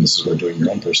film, and this is where doing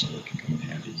your own personal work can come in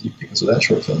handy, because of that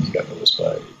short film, he got noticed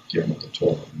by Guillermo del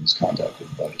Toro, and was contacted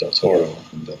by del Toro,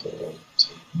 and del Toro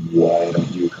said, "Why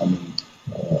don't you come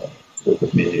and work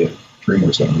with me at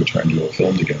DreamWorks when we try and do a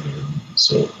film together?" And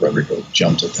so Rodrigo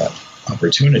jumped at that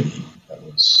opportunity. That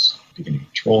was beginning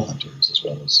of Trollhunters, as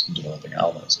well as developing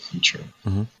Alma as a feature.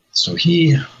 Mm-hmm. So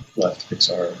he left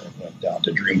Pixar and went down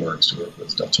to DreamWorks to work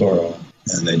with del Toro,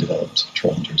 and they developed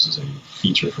Trollhunters as a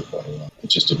feature for quite a while. It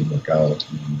just didn't work out,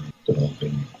 and they ended up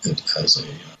developing it as a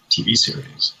TV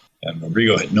series. And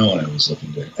Rodrigo had known I was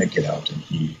looking to get out, and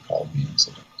he called me and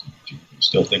said, "You're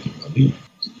still thinking about leaving?"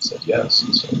 I said yes.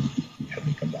 And so he had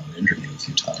me come down and interview a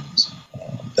few times.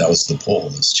 That was the pull,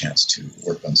 this chance to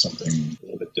work on something a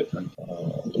little bit different,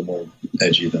 a little more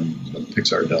edgy than what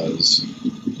Pixar does,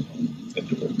 and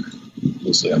to work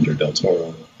loosely under Del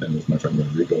Toro and with my friend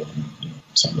Rodrigo. And,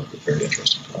 it sounded like a very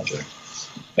interesting project.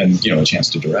 And, a chance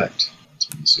to direct a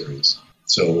TV series.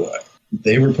 So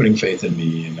they were putting faith in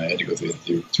me, and I had to go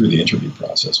through the interview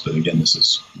process. But again, this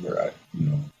is where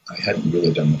I hadn't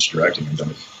really done much directing. I've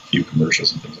done a few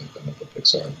commercials and things like that at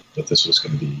Pixar, but this was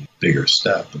going to be a bigger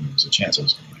step, and there was a chance I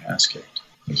was going to get my ass kicked.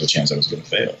 There was a chance I was going to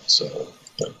fail. So,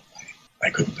 but I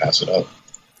couldn't pass it up.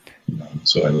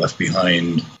 So I left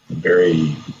behind a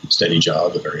very steady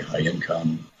job, a very high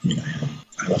income.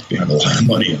 I left behind a lot of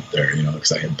money up there,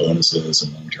 because I had bonuses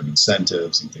and long-term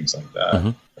incentives and things like that.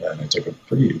 Mm-hmm. And I took a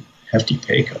pretty hefty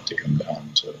pay cut to come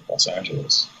down to Los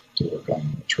Angeles to work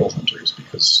on Trollhunters,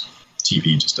 because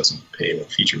TV just doesn't pay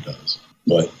what feature does.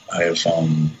 But I have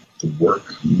found the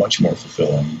work much more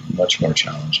fulfilling, much more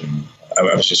challenging.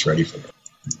 I was just ready for it.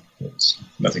 It's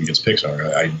nothing against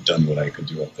Pixar. I'd done what I could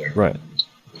do up there. Right.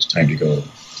 It was time to go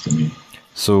for me.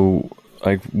 So,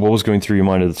 what was going through your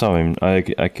mind at the time?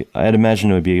 I'd imagine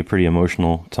it would be a pretty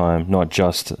emotional time, not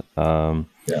just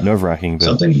nerve-wracking,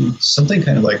 but something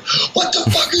kind of like, "What the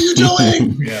fuck are you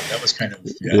doing?" Yeah, that was kind of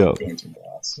going through my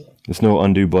thoughts. So. There's no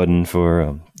undo button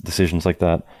for decisions like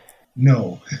that.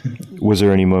 No. Was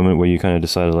there any moment where you kind of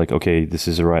decided, like, okay, this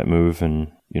is the right move,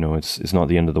 and it's not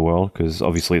the end of the world? Because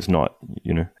obviously it's not,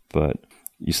 but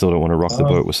you still don't want to rock the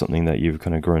boat with something that you've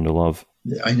kind of grown to love.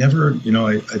 I never,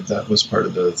 that was part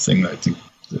of the thing that I think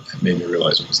that made me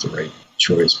realize it was the right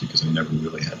choice, because I never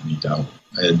really had any doubt.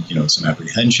 I had, some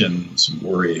apprehension, some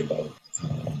worry about,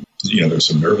 there was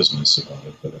some nervousness about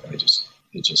it, but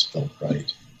it just felt right.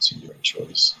 It seemed the right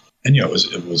choice. And, it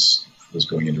was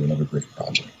going into another great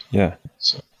project. Yeah.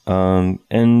 So.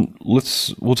 And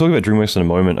we'll talk about DreamWorks in a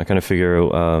moment. I kind of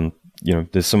figure,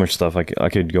 there's so much stuff I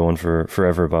could go on for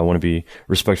forever, but I want to be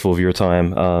respectful of your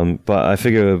time. But I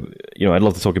figure, I'd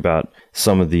love to talk about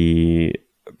some of the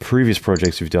previous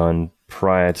projects you've done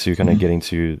prior to kind of getting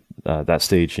to that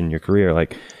stage in your career.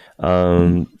 Like,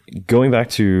 going back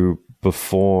to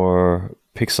before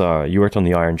Pixar, you worked on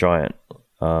The Iron Giant.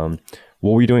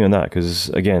 What were you doing on that? Because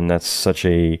again, that's such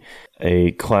a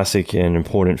classic and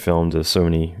important film to so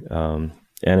many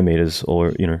animators,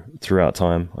 or throughout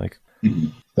time. Like,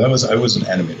 I was an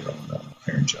animator on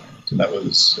Iron Giant, and that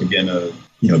was again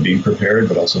being prepared,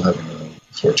 but also having a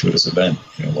fortuitous event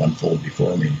unfold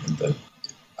before me, and that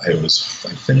I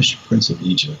finished Prince of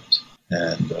Egypt,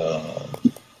 and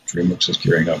DreamWorks was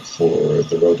gearing up for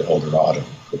The Road to El Dorado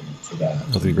for that.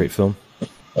 That'll be a great film.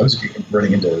 I was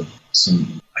running into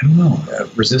some,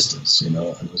 resistance.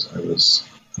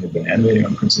 I had been animating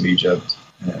on Prince of Egypt,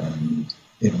 and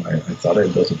I thought I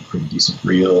had built a pretty decent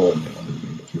reel, and they wanted me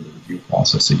to go through the review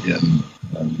process again,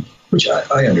 which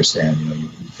I understand.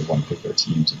 They want to pick their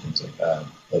teams and things like that.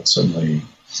 But suddenly,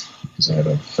 because I had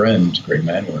a friend, Greg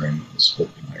Manwaring, who was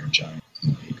working Iron Giant,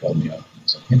 and he called me up and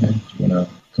was like, "Hey man, do you want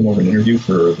to come over and interview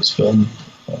for this film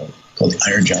called The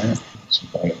Iron Giant?" So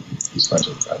he's friends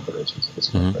with Brad Bird, so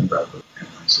he's like, my friend Brad Bird. And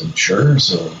I said, "Sure."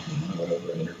 So I went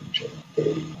over and interviewed each other.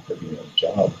 They offered me a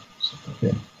job. So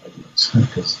okay, I do this,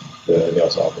 because they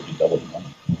also offered me double the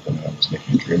money than I was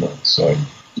making at DreamWorks. So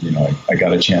I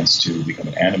got a chance to become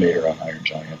an animator on Iron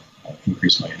Giant,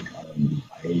 increase my income. And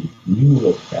I knew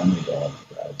of Family Dog,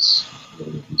 Brad's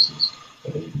earlier pieces,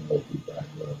 but I didn't know who Brad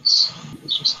was. He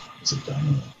was just a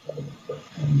dynamo.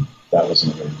 And that was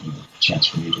another chance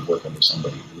for me to work under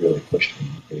somebody who really pushed me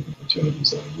and gave me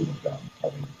opportunities that I wouldn't have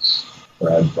gotten.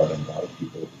 Brad brought in a lot of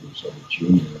people who were sort of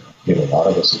junior, gave a lot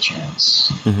of us a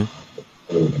chance. Mm-hmm.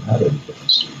 But we even had a different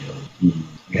studio.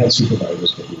 We had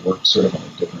supervisors, but we worked sort of on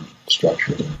a different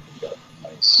structure. We got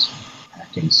nice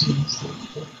acting scenes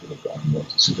that could have gone more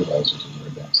to supervisors and more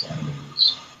advanced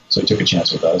animators. So he took a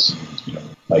chance with us, and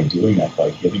by doing that,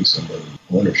 by giving somebody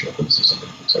ownership, and this is something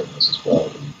Pixar does as well,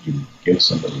 when you give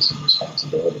somebody some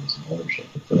responsibilities and ownership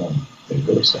of the film, they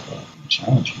really step up and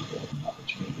challenge people and an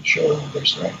opportunity to show their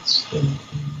strengths and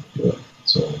do it.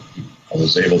 So I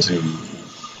was able to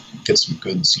get some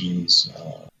good scenes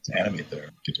to animate there,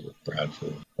 get to work with Brad for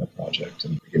that project,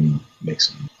 and we can make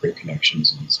some great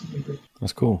connections and some really great.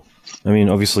 That's cool. I mean,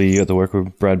 obviously you got to work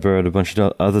with Brad Bird a bunch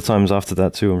of other times after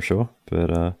that too, I'm sure.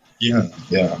 But yeah,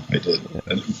 I did,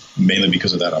 and mainly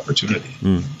because of that opportunity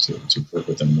to work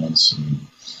with him once and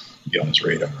be on his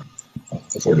radar.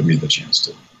 afforded me the chance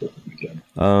to work with him again.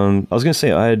 I was going to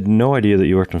say, I had no idea that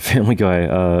you worked on Family Guy.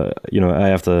 I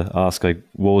have to ask, like,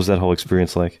 what was that whole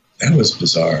experience like? That was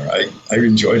bizarre. I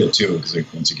enjoyed it too, because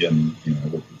once again, I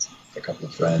worked with a couple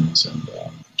of friends, and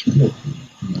I'm trying to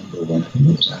remember when, I think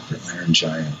it was after Iron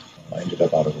Giant. I ended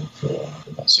up out of work for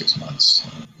about 6 months,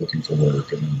 looking for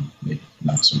work, and then maybe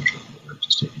not so much looking for work,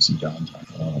 just taking some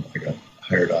downtime. I got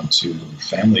hired on to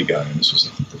Family Guy, and this was,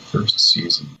 I think, the first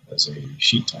season as a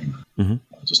sheet timer,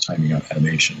 just timing out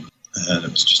animation. And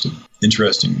it was just an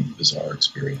interesting, bizarre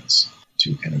experience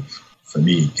to kind of, for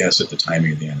me, guess at the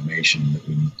timing of the animation that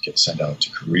would get sent out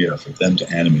to Korea for them to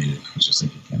animate it. I was just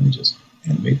thinking, can we just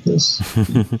animate this?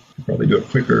 Could probably do it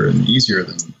quicker and easier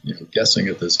than guessing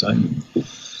at this time.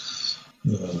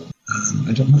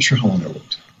 I'm not sure how long I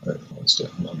worked. How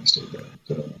long I stayed there.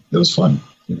 But it was fun.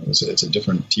 It's a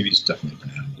different, TV's definitely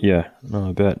different. Yeah, no,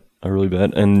 I bet. I really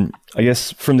bet. And I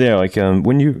guess from there, like,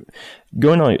 when you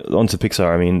going onto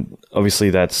Pixar, I mean, obviously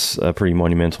that's a pretty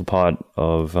monumental part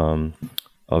of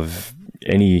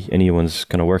anyone's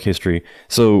kind of work history.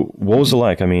 So what was it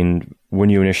like? I mean, when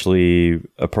you initially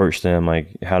approached them, like,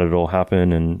 how did it all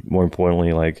happen? And more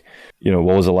importantly, like,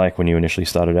 what was it like when you initially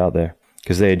started out there?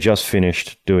 Because they had just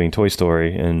finished doing Toy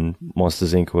Story, and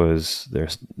Monsters, Inc. was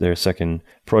their second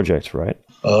project, right?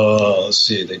 Let's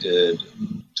see. They did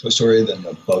Toy Story, then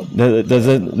a Bug.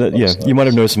 Yeah, you might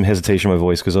have noticed some hesitation in my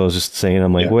voice because I was just saying,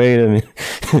 I'm like, wait, I mean,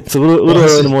 it's a little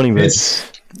early in the morning, but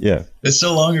yeah. It's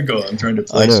so long ago. I'm trying to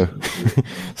place I know.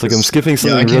 It's like I'm skipping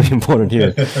something really important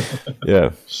here. Yeah.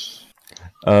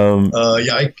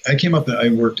 I came up and I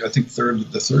worked, I think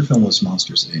the third film was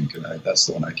Monsters, Inc., and that's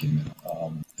the one I came in.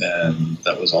 And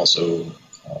that was also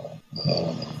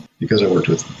because I worked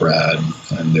with Brad,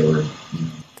 and they were,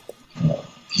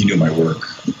 he knew my work,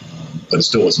 but it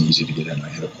still wasn't easy to get in. I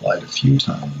had applied a few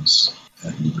times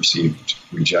and received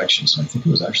rejections. And I think it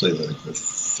was actually the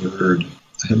third,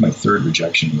 I had my third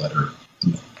rejection letter.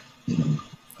 And,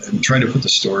 I'm trying to put the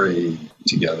story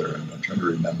together, and I'm trying to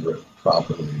remember it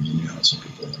properly. You know how some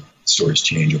people, stories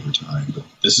change over time, but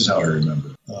this is how I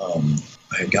remember.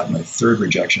 I had gotten my third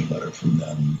rejection letter from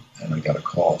them, and I got a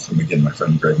call from, again, my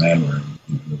friend Greg Manwer,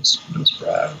 and knows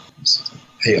Brad. He said,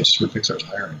 hey, I just heard Pixar's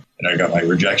hiring. And I got my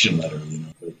rejection letter,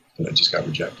 but I just got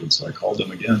rejected. So I called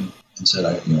them again and said,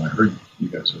 I heard you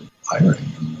guys are hiring,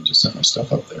 and I just sent my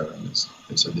stuff up there, and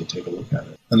they said they'd take a look at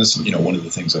it. And that's, one of the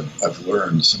things I've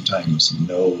learned. Sometimes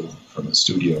no from a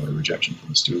studio or rejection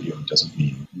from a studio doesn't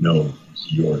mean no,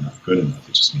 you're not good enough.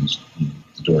 It just means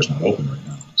the door's not open right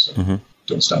now. So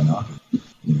don't stop knocking.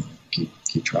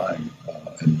 Keep trying.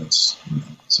 And that's,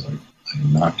 so I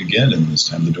knocked again, and this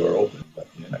time the door opened. But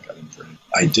I got in for it.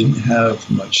 I didn't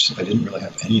really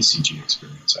have any CG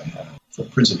experience. I had, for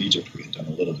Prince of Egypt, we had done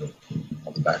a little bit from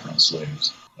all the background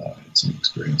slaves. I had some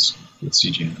experience with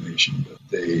CG animation, but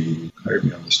they hired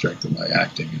me on the strength of my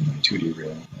acting and my 2D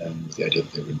reel, and with the idea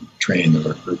that they would train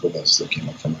the group of us that came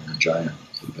up from Iron Giant,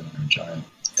 Iron Giant,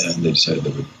 and they decided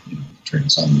they would train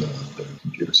us on the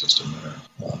computer system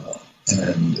there.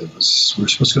 And we were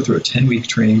supposed to go through a 10-week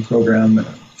training program, and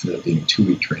for that being a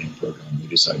 2-week training program, they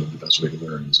decided the best way to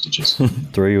learn is to just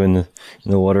throw you in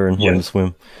the water and learn to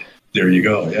swim. There you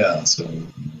go. Yeah. So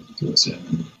threw us in,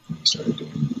 and we started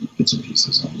doing bits and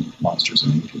pieces on Monsters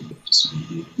and Inc. Up to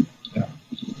speed. Yeah,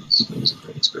 it was a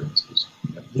great experience. It was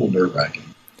a little nerve-wracking.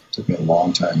 It took me a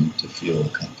long time to feel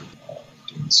comfortable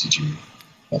doing CG.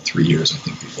 About 3 years, I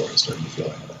think, before I started to feel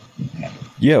I had a handle.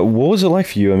 Yeah, what was it like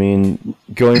for you? I mean,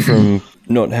 going from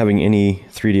not having any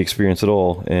 3D experience at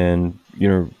all, and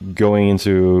going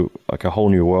into like a whole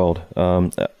new world.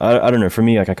 I don't know. For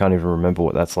me, like, I can't even remember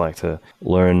what that's like to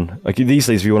learn. Like, these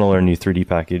days, if you want to learn a new 3D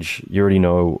package, you already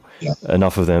know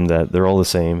enough of them that they're all the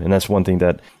same. And that's one thing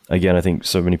that, again, I think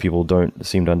so many people don't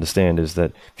seem to understand, is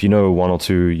that if you know one or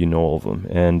two, you know all of them.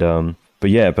 And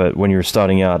but when you're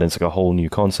starting out, it's like a whole new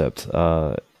concept.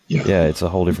 It's a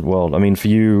whole different world. I mean, for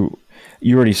you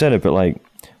already said it, but like,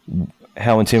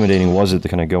 how intimidating was it to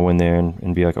kind of go in there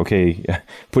and be like, okay,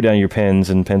 put down your pens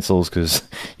and pencils because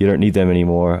you don't need them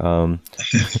anymore?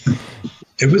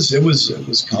 It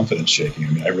was confidence shaking. I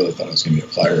mean, I really thought I was going to be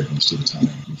a flyer most of the time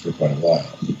for quite a while,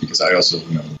 because I also,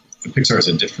 Pixar has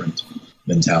a different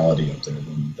mentality up there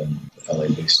than the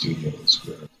LA-based studios,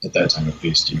 where at that time at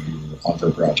least, you were on for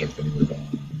a project, then you were gone.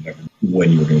 You never knew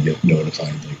when you were going to get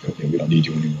notified, like, okay, we don't need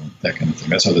you anymore, that kind of thing.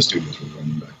 That's how the studios were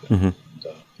running back then. And,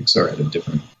 Pixar had a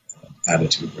different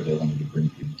attitude where they wanted to bring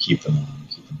people, keep them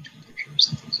between pictures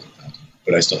and things like that.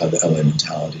 But I still had the LA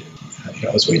mentality of,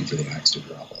 I was waiting for the axe to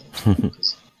drop all the time,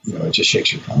 because, it just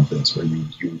shakes your confidence, where you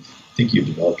think think you've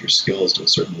developed your skills to a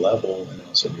certain level, and then all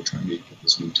of a sudden you're trying to get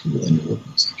this new tool in your work,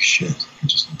 and it's like, shit, I'm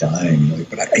just dying. Like,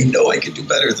 but I know I can do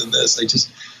better than this. I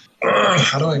just,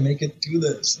 how do I make it do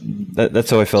this? And That's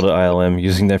how I felt at ILM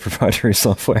using their proprietary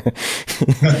software.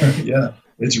 yeah,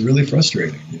 it's really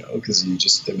frustrating, because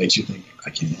it makes you think,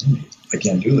 I can't animate. I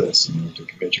can't do this. And you have to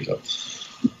convince yourself,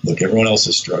 look, everyone else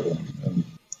is struggling. And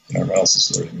everyone else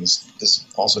is learning is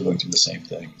also going through the same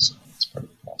thing. So it's part of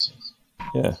the process.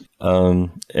 Yeah.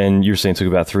 And you were saying it took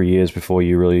about 3 years before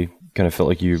you really kind of felt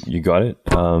like you got it.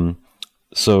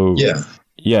 So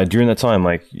yeah, during that time,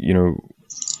 like,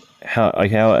 how I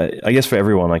guess for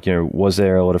everyone, like, was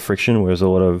there a lot of friction? Was there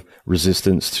a lot of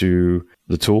resistance to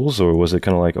the tools, or was it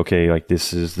kind of like, okay, like,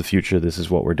 this is the future, this is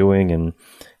what we're doing, and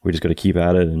we just got to keep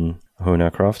at it and hone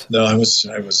our craft? No, I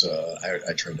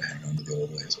tried to hang on to the old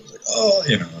ways. I was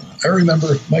like, I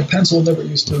remember my pencil never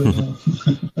used to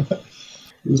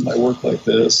use my work like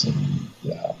this, and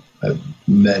I had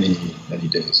many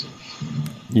days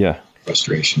of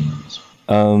frustration.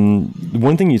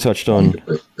 One thing you touched on,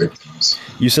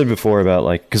 you said before about,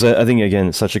 like, because I think, again,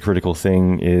 it's such a critical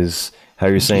thing, is how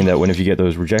you're saying that if you get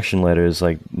those rejection letters,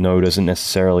 like, no doesn't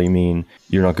necessarily mean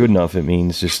you're not good enough. It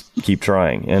means just keep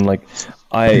trying. And, like,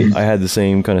 I had the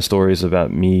same kind of stories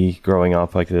about me growing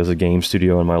up. Like, there's a game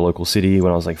studio in my local city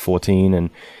when I was like 14,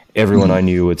 and everyone I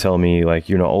knew would tell me, like,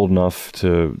 you're not old enough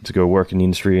to go work in the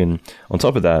industry. And on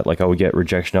top of that, like, I would get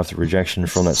rejection after rejection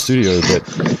from that studio. But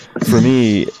for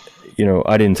me,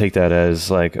 I didn't take that as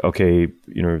like, okay,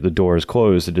 the door is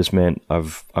closed. It just meant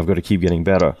I've got to keep getting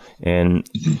better. And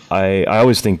I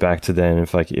always think back to then,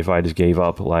 if I just gave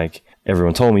up like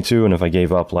everyone told me to, and if I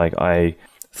gave up like I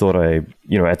thought I,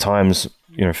 at times,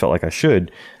 felt like I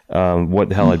should, what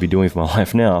the hell I'd be doing for my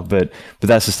life now. But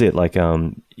that's just it. Like,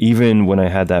 even when I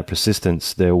had that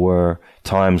persistence, there were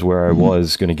times where I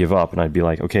was going to give up, and I'd be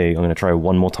like, okay, I'm going to try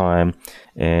one more time.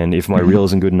 And if my reel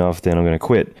isn't good enough, then I'm going to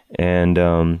quit.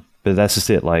 And, but that's just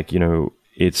it. Like, I think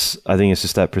it's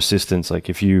just that persistence. Like,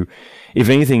 if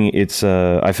anything, it's,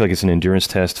 I feel like it's an endurance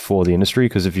test for the industry,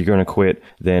 because if you're going to quit,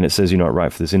 then it says you're not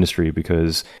right for this industry,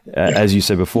 because as you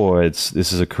said before, this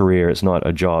is a career. It's not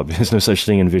a job. There's no such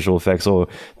thing in visual effects, or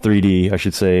 3D, I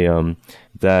should say,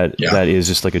 that is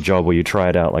just like a job where you try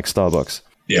it out like Starbucks.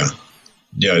 Yeah.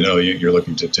 Yeah. No, you're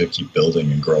looking to keep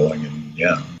building and growing,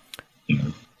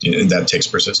 and and that takes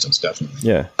persistence, definitely.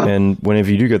 Yeah. And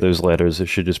whenever you do get those letters, it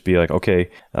should just be like, okay,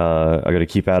 I got to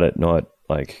keep at it, not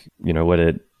like, let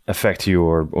it affect you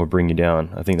or bring you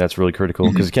down. I think that's really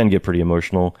critical, because it can get pretty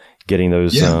emotional getting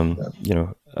those,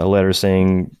 a letter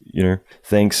saying,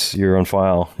 thanks, you're on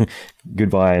file,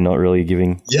 goodbye, and not really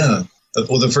giving. Yeah.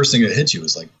 Well, the first thing that hits you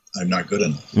is like, I'm not good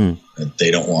enough.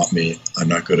 They don't want me. I'm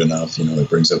not good enough. It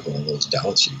brings up all those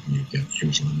doubts you get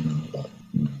usually, about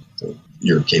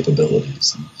your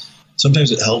capabilities. And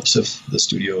sometimes it helps if the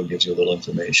studio gives you a little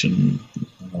information.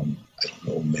 I don't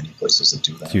know many places that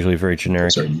do that. It's usually very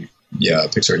generic.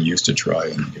 Pixar used to try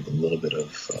and give a little bit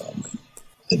of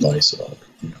advice about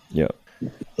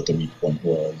what the weak point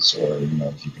was, or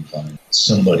if you can find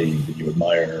somebody that you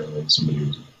admire, or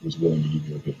somebody who's willing to give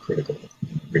you a good critical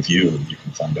review, you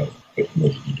can find out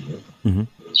what you need to work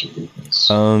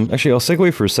on. Actually, I'll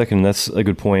segue for a second. That's a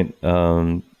good point.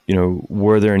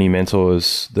 Were there any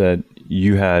mentors that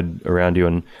you had around you?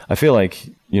 And I feel like,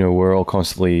 we're all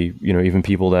constantly, even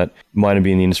people that might have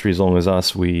been in the industry as long as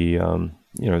us, we,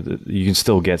 you can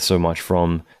still get so much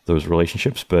from those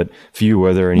relationships. But for you,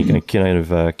 were there any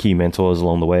kind of key mentors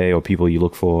along the way, or people you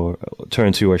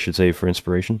turn to, I should say, for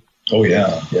inspiration? Oh,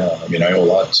 yeah. Yeah. I mean, I owe a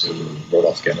lot to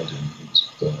Rodolphe Guénedin, who's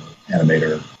the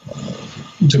animator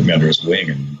who took me under his wing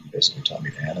and basically taught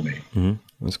me to animate.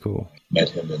 That's cool. I met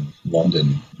him in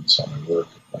London, and saw my work,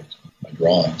 liked my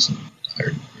drawings, and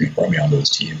he brought me onto his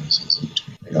team as in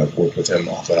between. I've worked with him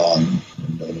off and on,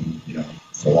 and known him,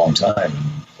 for a long time.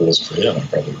 And if it wasn't for him, I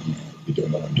probably wouldn't be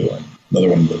doing what I'm doing. Another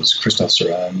one was Christophe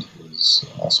Sarand, who was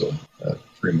also at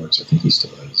DreamWorks. I think he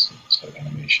still is head of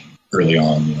animation. Early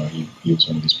on, he was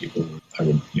one of these people who I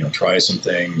would, try some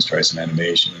things, try some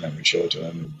animation, and I would show it to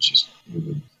him, and he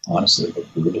would honestly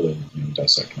but brutally,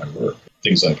 dissect my work.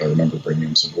 Things like, I remember bringing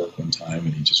him some work one time,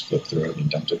 and he just flipped through it and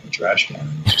dumped it in the trash can,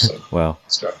 and he was just like, wow,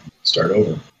 start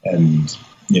over. And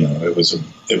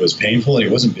it was painful, and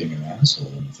he wasn't being an asshole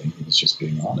or anything. He was just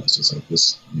being honest. It's like,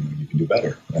 this, you can do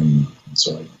better. And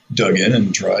so I dug in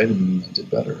and tried, and I did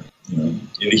better.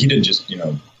 He didn't just,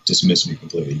 dismiss me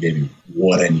completely. He gave me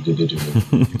what I needed to do.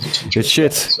 Good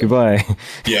shit. So, goodbye.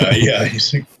 Yeah.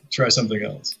 He's like, try something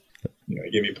else. He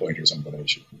gave me pointers on what I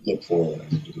should look for, what I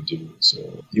needed to do.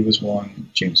 So he was one.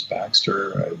 James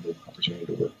Baxter, I had the opportunity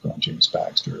to work on James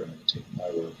Baxter, and I would take my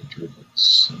work at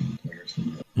DreamWorks and learn from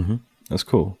him. That's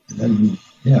cool. And then,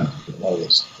 yeah, a lot of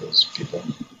those people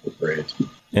were great.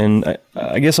 And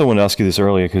I guess I wanted to ask you this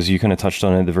earlier because you kind of touched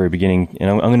on it at the very beginning. And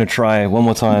I'm going to try one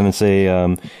more time and say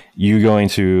you going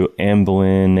to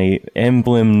Amblimation.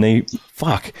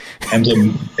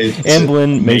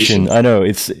 I know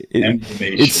it's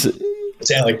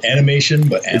like animation,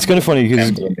 but it's kind of funny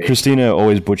because Christina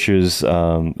always butchers.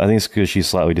 I think it's because she's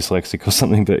slightly dyslexic or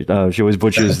something, but she always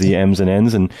butchers the M's and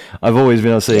N's. And I've always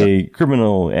been able to say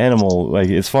criminal, animal, like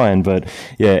it's fine. But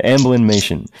yeah,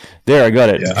 Amblimation. There, I got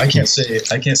it. Yeah, I can't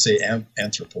say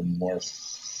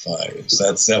anthropomorphize.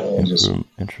 That's that one. Just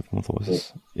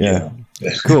anthropomorphize. Yeah.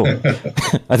 Cool.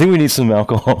 I think we need some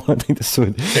alcohol. I think this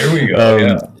would. There we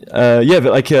go. Yeah,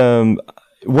 but like.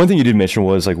 One thing you did mention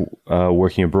was like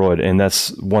working abroad, and that's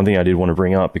one thing I did want to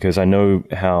bring up because I know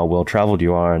how well traveled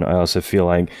you are, and I also feel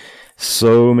like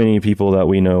so many people that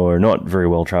we know are not very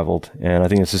well traveled, and I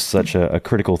think it's just such a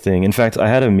critical thing. In fact, I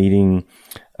had a meeting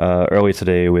earlier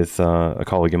today with a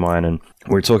colleague of mine, and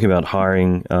we were talking about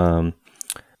hiring, kind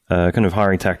of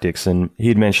hiring tactics, and he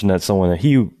had mentioned that someone that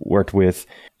he worked with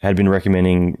had been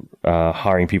recommending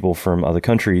hiring people from other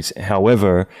countries.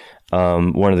 However,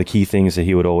 one of the key things that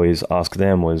he would always ask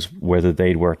them was whether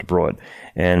they'd worked abroad.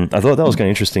 And I thought that was kind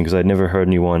of interesting because I'd never heard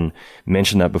anyone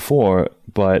mention that before.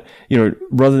 But, you know,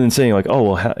 rather than saying like, oh,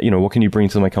 well, you know, what can you bring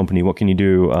to my company? What can you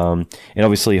do? And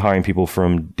obviously hiring people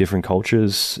from different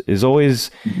cultures is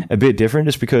always a bit different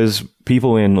just because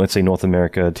people in, let's say, North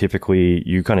America, typically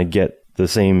you kind of get the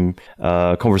same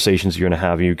conversations you're going to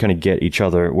have. You kind of get each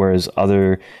other, whereas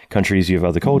other countries, you have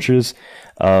other cultures.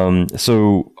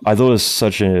 So I thought it was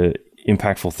such an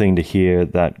impactful thing to hear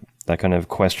that kind of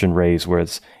question raised where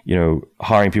it's, you know,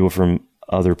 hiring people from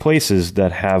other places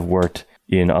that have worked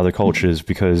in other cultures,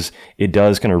 because it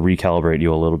does kind of recalibrate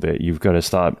you a little bit. You've got to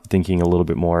start thinking a little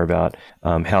bit more about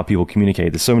how people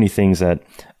communicate. There's so many things that,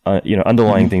 you know,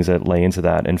 underlying things that lay into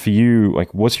that. And for you,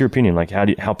 like, what's your opinion? Like, how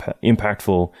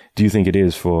impactful do you think it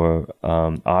is for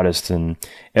artists and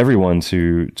everyone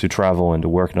to travel and to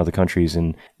work in other countries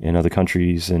and in other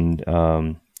countries and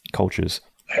cultures?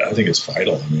 I think it's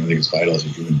vital. I mean, I think it's vital as a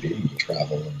human being to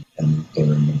travel and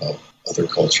learn about other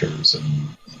cultures and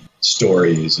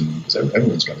stories, and because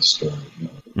everyone's got a story. You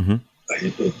know?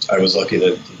 I was lucky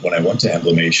that when I went to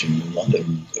Amblimation in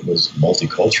London, it was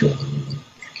multicultural. I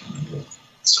can remember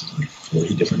something like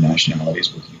 40 different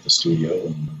nationalities working at the studio,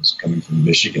 and I was coming from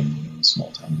Michigan, you know,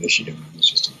 small town Michigan. It was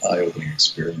just an eye-opening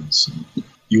experience. And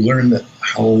you learn that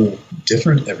how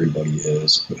different everybody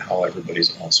is, but how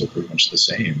everybody's also pretty much the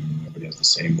same. Everybody has the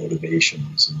same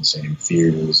motivations and the same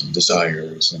fears and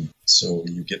desires, and so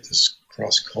you get this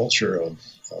cross culture of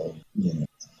you know,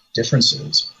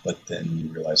 differences, but then you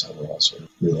realize how we're all sort of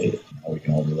related and how we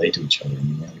can all relate to each other and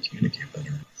we want to communicate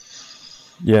better.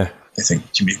 Yeah. I think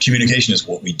communication is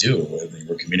what we do. I mean,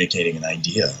 we're communicating an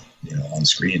idea, you know, on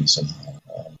screen somehow,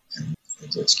 and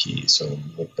it's key. So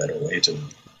what better way to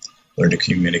learn to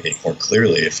communicate more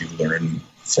clearly if you learn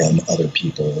from other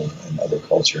people and other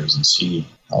cultures and see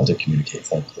how to communicate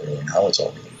more clearly and how it's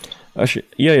all related. Actually,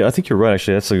 yeah, I think you're right.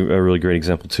 Actually, that's a really great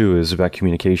example too, is about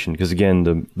communication. Because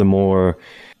again, the more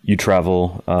you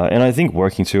travel, and I think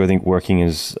working too. I think working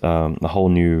is a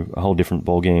whole different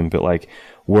ball game. But like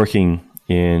working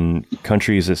in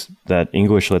countries that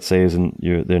English, let's say, isn't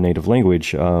their native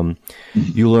language,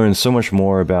 you learn so much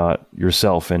more about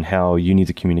yourself and how you need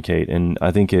to communicate. And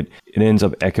I think it ends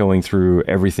up echoing through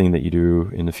everything that you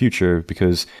do in the future,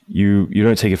 because you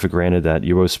don't take it for granted that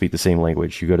you both speak the same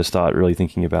language. You got to start really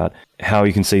thinking about how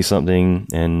you can say something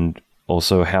and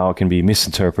also how it can be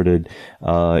misinterpreted,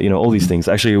 you know, all these things.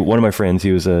 Actually, one of my friends,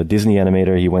 he was a Disney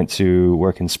animator. He went to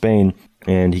work in Spain,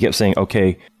 and he kept saying,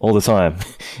 okay, all the time.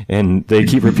 And they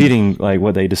keep repeating like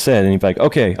what they just said. And he'd be like,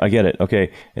 okay, I get it.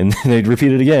 Okay. And then they'd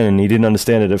repeat it again. And he didn't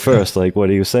understand it at first, like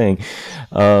what he was saying.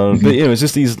 But, you know, it's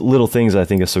just these little things I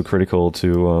think are so critical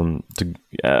to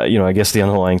you know, I guess the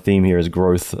underlying theme here is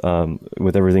growth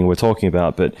with everything we're talking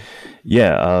about. But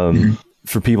yeah,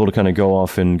 for people to kind of go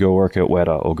off and go work at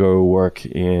Weta or go work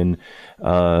in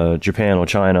Japan or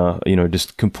China, you know,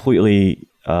 just completely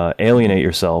alienate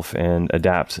yourself and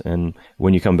adapt. And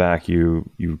when you come back, you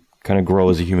kind of grow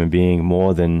as a human being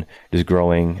more than just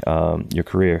growing your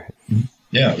career.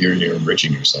 Yeah, you're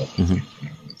enriching yourself, I think, you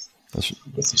know,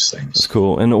 with these things. That's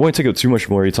cool. And I won't take up too much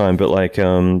more of your time, but like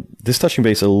this touching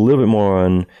base a little bit more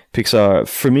on Pixar.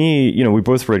 For me, you know, we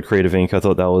both read Creative Inc. I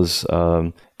thought that was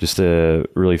just a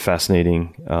really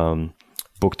fascinating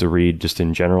book to read just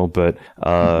in general, but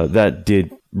that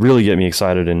did really get me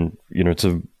excited and, you know,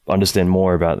 to understand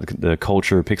more about the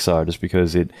culture of Pixar, just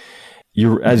because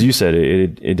as you said,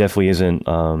 it definitely isn't,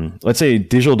 let's say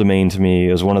digital domain to me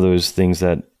is one of those things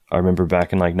that I remember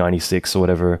back in like 96 or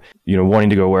whatever, wanting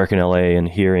to go work in LA and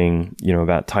hearing,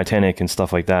 about Titanic and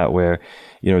stuff like that, where,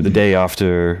 the day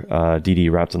after Dee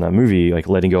wrapped on that movie, like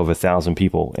letting go of 1,000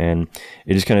 people. And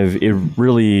it just it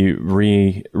really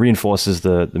reinforces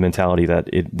the mentality that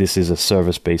this is a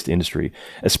service-based industry,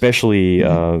 especially,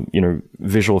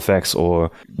 visual effects,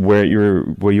 or where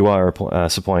you are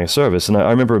supplying a service. And I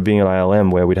remember being at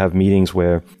ILM where we'd have meetings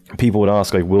where people would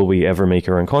ask, like, will we ever make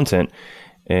our own content?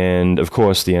 And of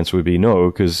course, the answer would be no,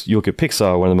 because you look at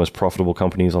Pixar, one of the most profitable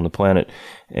companies on the planet,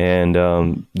 and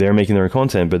they're making their own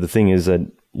content. But the thing is that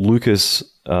Lucas,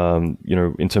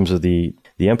 in terms of the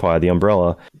empire, the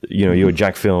umbrella, you had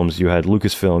Jack Films, you had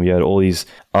Lucasfilm, you had all these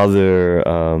other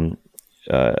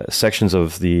sections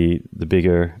of the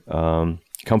bigger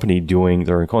company doing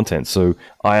their own content. So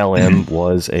ILM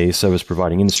was a service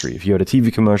providing industry. If you had a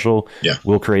TV commercial,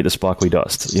 we'll create the sparkly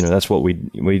dust. That's what we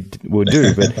would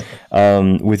do.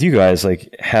 But with you guys,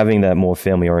 like having that more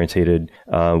family orientated,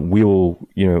 we will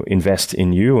invest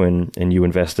in you and you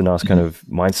invest in us kind of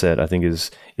mindset, I think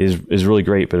is really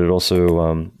great. But it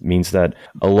also means that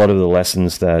a lot of the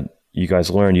lessons that you guys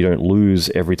learn, you don't lose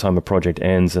every time a project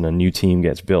ends and a new team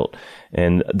gets built.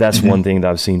 And that's one thing that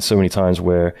I've seen so many times,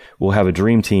 where we'll have a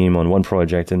dream team on one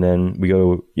project and then we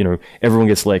go, everyone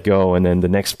gets let go, and then the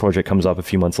next project comes up a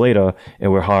few months later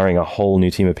and we're hiring a whole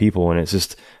new team of people, and it's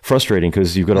just frustrating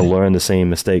because you've got to learn the same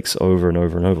mistakes over and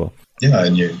over and over. Yeah,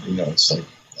 and it's like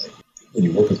when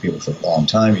you work with people for a long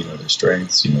time, their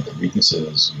strengths, their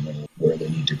weaknesses, where they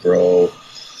need to grow.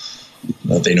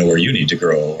 They know where you need to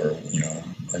grow, or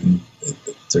and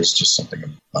there's just something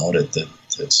about it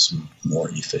that's more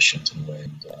efficient in a way.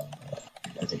 And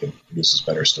I think it produces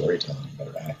better storytelling,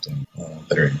 better acting,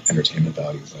 better entertainment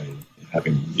value by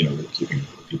having keeping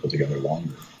people together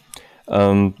longer.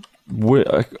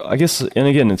 I guess, and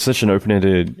again, it's such an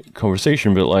open-ended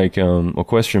conversation, but or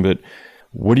question. But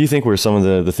what do you think were some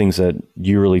of the things that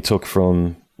you really took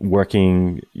from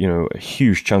working, a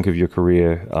huge chunk of your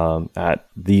career at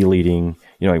the leading,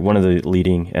 one of the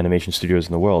leading animation studios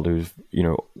in the world,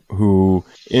 who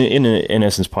in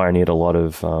essence pioneered a lot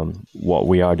of what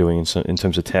we are doing in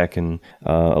terms of tech and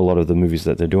a lot of the movies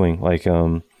that they're doing? Like,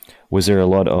 was there a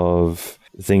lot of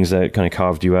things that kind of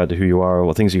carved you out to who you are,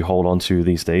 or things you hold on to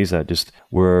these days that just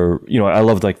were, I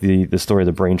loved like the story of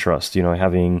the brain trust,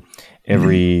 having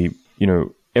every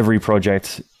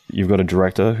project. You've got a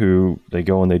director who they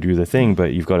go and they do their thing,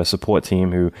 but you've got a support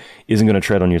team who isn't going to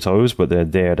tread on your toes, but they're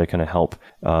there to kind of help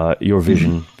your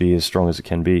vision be as strong as it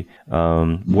can be.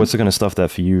 What's the kind of stuff that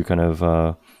for you kind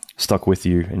of stuck with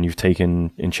you and you've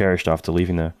taken and cherished after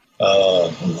leaving there?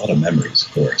 A lot of memories,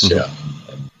 of course,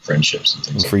 and friendships and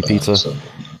things. And free pizza. So,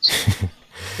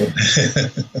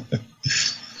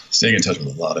 staying in touch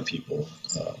with a lot of people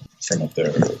from up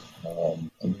there. And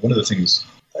one of the things,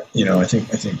 I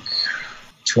think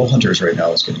Trollhunters right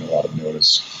now is getting a lot of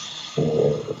notice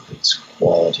for its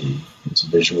quality, its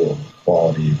visual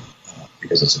quality,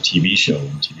 because it's a TV show,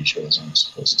 and TV shows aren't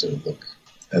supposed to look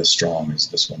as strong as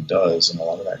this one does. And a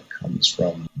lot of that comes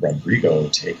from Rodrigo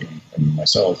and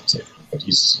myself, but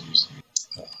he's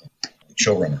the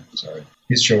showrunner,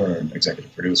 He's showrunner and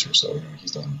executive producer, so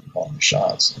he's done all the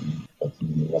shots. But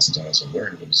the lessons I also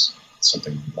learned was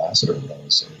something Lasseter would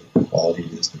always say: quality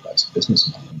is the best business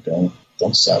model.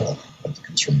 Don't settle. That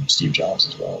comes from Steve Jobs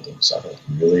as well. Don't settle.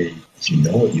 Really, if you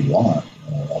know what you want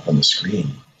up on the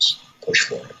screen, just push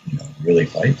for it. Really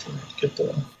fight for it.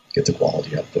 Get the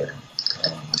quality up there.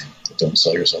 Don't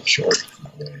sell yourself short in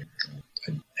that way.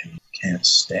 I can't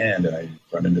stand, and I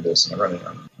run into this, and I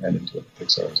ran into it at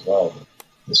Pixar as well. But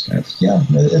this kind of,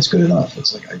 it's good enough.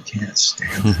 It's like, I can't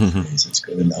stand that phrase. It's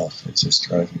good enough. It just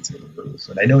drives me through the roof.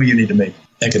 And I know you need to make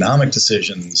economic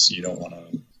decisions. You don't want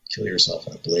to kill yourself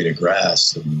on a blade of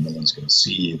grass that no one's going to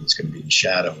see. It's going to be in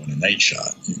shadow in a night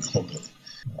shot, But,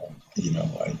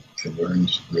 I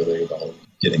learned really about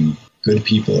getting good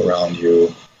people around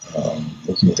you,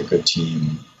 working with a good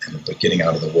team, but getting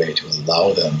out of the way to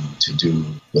allow them to do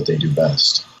what they do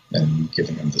best, and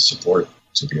giving them the support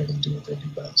to be able to do what they do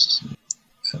best.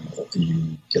 And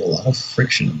you get a lot of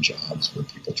friction in jobs where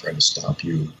people try to stop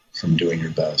you from doing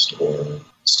your best or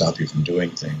stop you from doing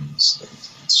things.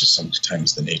 It's just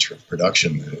sometimes the nature of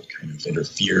production that it kind of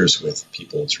interferes with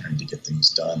people trying to get things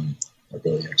done or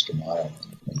go the extra mile.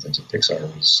 And things at Pixar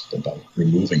was about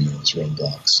removing those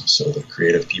roadblocks so that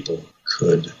creative people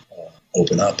could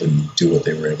open up and do what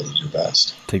they were able to do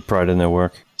best. Take pride in their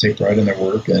work. And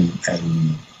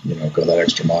go that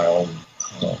extra mile,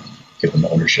 give them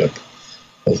ownership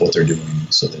of what they're doing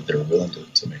so that they're willing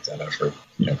to make that effort.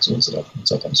 Because once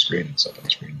it's up on the screen, it's up on the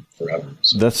screen forever.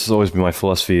 So. That's always been my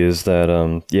philosophy, is that,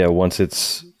 once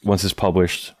it's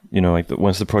published, like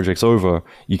once the project's over,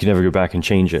 you can never go back and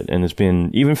change it. And it's been,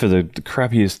 even for the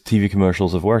crappiest TV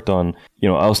commercials I've worked on,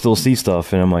 I'll still see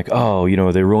stuff and I'm like, oh,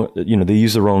 they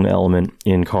use the wrong element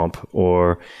in comp,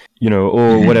 or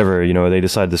whatever, they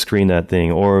decided to screen that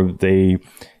thing, or they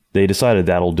decided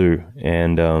that'll do.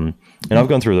 And I've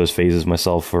gone through those phases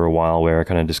myself for a while where I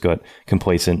kind of just got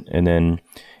complacent, and then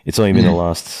it's only been the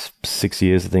last 6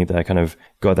 years, I think, that I kind of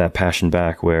got that passion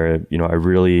back where, I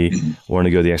really want to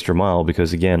go the extra mile,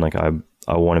 because again, like I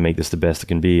want to make this the best it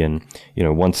can be. And,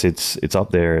 once it's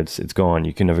up there, it's gone.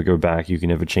 You can never go back. You can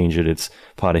never change it. It's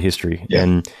part of history. Yeah.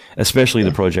 And especially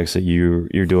the projects that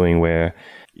you're doing where,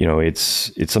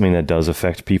 it's something that does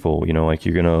affect people, like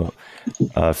you're going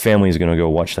to, families are going to go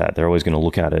watch that. They're always going to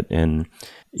look at it. And,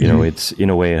 it's, in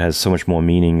a way, it has so much more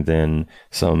meaning than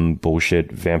some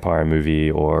bullshit vampire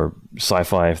movie or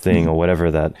sci-fi thing or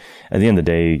whatever, that at the end of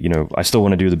the day, I still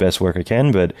want to do the best work I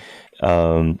can. But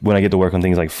when I get to work on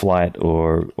things like Flight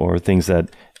or things that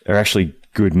are actually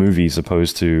good movies,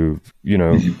 opposed to,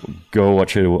 go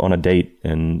watch it on a date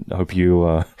and hope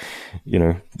you,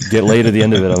 get laid at the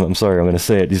end of it. I'm sorry, I'm going to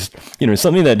say it. Just,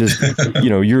 something that just,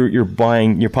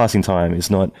 you're passing time. It's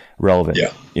not relevant,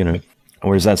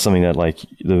 Or is that something that, like,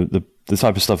 the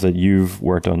type of stuff that you've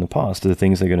worked on in the past, are the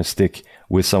things that are going to stick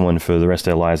with someone for the rest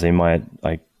of their lives? They might,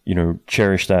 like,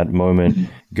 cherish that moment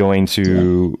going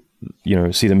to,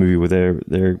 see the movie with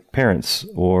their parents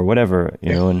or whatever,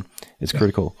 and it's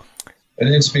critical. And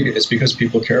it's because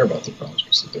people care about the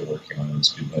projects that they're working on,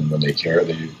 and when they care,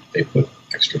 they put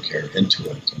extra care into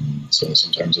it. And so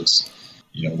sometimes it's,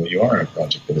 when you are on a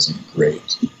project that isn't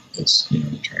great, it's,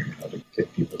 trying how to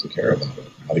get people to care about it,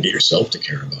 how to get yourself to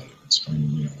care about it. It's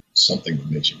finding, something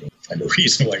that makes you find a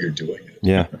reason why you're doing it.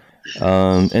 Yeah.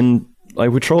 And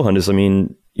like with Trollhunters, I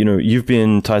mean, you've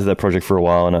been tied to that project for a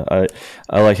while, and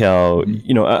I like how,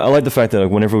 I like the fact that,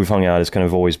 like, whenever we've hung out, it's kind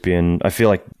of always been, I feel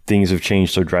like things have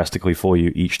changed so drastically for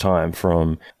you each time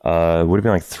from, would have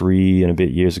been like 3 and a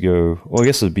bit years ago. Well, I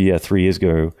guess it'd be 3 years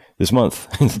ago this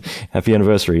month. Happy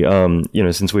anniversary.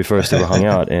 Since we first ever hung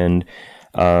out. And,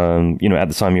 at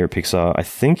the time you were at Pixar, I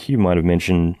think you might have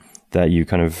mentioned that you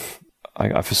kind of,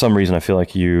 for some reason, I feel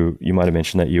like you might have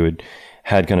mentioned that you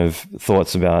had kind of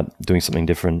thoughts about doing something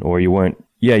different, or you weren't.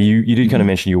 Yeah, you did kind of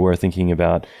mention you were thinking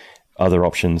about other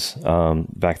options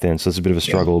back then. So it's a bit of a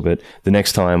struggle. But the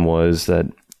next time was that,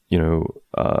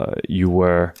 you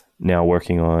were now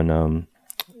working on,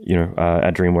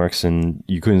 at DreamWorks, and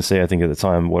you couldn't say, I think at the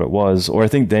time, what it was, or I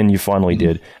think then you finally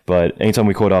did. But anytime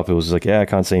we caught up, it was like, I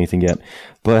can't say anything yet.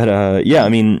 But I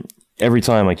mean, every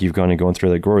time, like, you've gone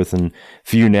through that growth, and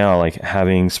for you now, like,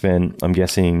 having spent, I'm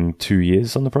guessing, 2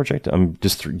 years on the project, I'm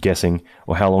just guessing,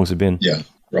 or how long has it been? Yeah,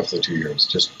 roughly 2 years,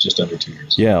 just under 2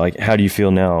 years. Yeah, like, how do you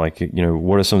feel now? Like,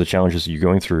 what are some of the challenges that you're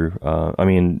going through? I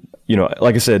mean,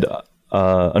 like I said,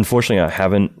 unfortunately, I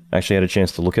haven't actually had a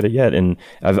chance to look at it yet, and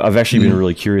I've actually been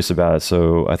really curious about it.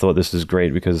 So I thought this is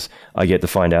great because I get to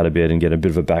find out a bit and get a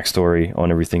bit of a backstory on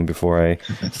everything before I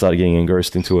start getting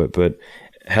engrossed into it. But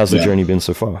how's the journey been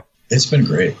so far? It's been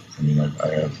great. I mean, I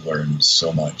have learned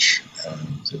so much,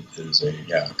 and it is a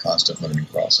constant learning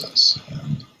process.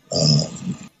 And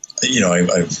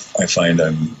I find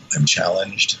I'm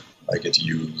challenged. I get to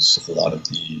use a lot of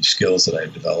the skills that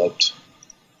I've developed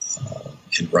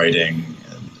in writing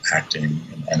and acting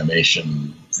and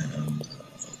animation and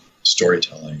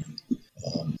storytelling.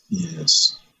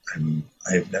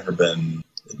 I've never been,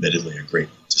 admittedly, a great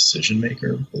decision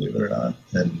maker, believe it or not.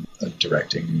 And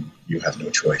directing, you have no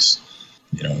choice.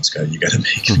 You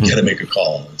gotta make a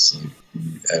call. It's like,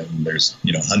 and there's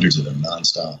hundreds of them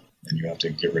nonstop, and you have to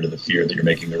get rid of the fear that you're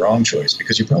making the wrong choice,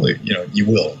 because you probably you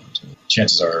will.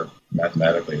 Chances are,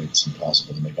 mathematically, it's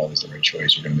impossible to make always the right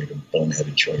choice. You're going to make a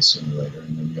boneheaded choice sooner or later,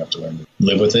 and then you have to learn to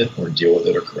live with it or deal with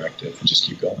it or correct it and just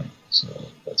keep going. So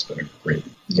that's been a great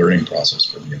learning process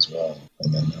for me as well.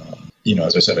 And then,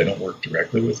 as I said, I don't work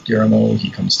directly with Guillermo. He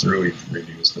comes through, he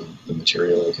reviews the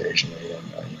material occasionally, and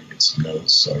I get some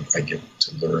notes. So I get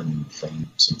to learn from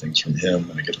some things from him,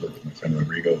 and I get to work with my friend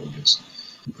Rodrigo, who gives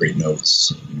great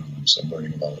notes. So I'm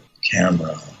learning about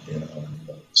camera, and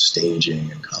about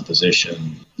staging and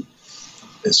composition.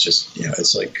 It's just,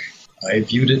 it's like, I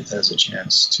viewed it as a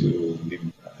chance to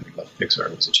leave. I left Pixar.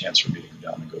 It was a chance for me to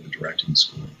go down and go to directing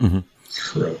school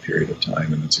for a period of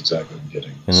time, and that's exactly what I'm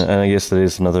getting. And I guess that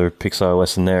is another Pixar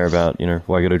lesson there about,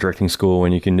 why go to directing school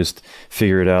when you can just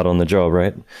figure it out on the job,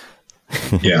 right?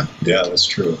 yeah, that's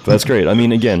true. But that's great. I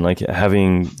mean, again, like,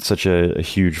 having such a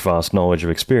huge, vast knowledge of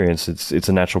experience, it's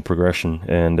a natural progression.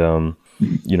 And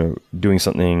doing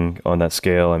something on that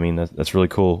scale. I mean, that's really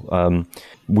cool.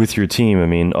 With your team, I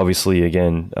mean, obviously,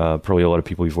 again, probably a lot of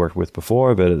people you've worked with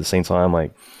before, but at the same time,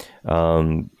 like,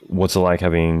 what's it like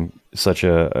having such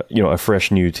a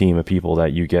fresh new team of people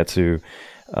that you get to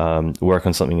work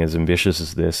on something as ambitious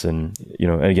as this? And,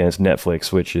 and again, it's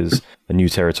Netflix, which is a new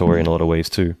territory in a lot of ways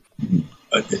too.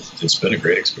 It's been a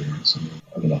great experience.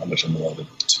 I don't know how much I'm allowed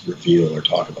to reveal or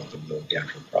talk about the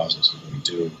actual process of what we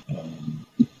do.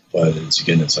 But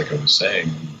it's like I was saying,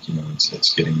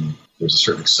 it's getting, there's a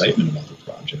certain excitement about the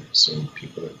project. So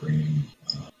people are bringing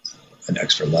an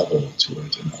extra level to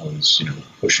it and always,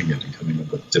 pushing it and coming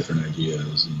up with different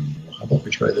ideas. And how about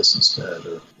we try this instead?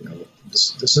 Or,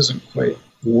 this isn't quite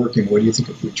working. What do you think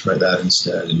if we try that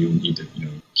instead? And you need to,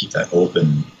 keep that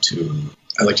open to,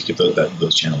 I like to keep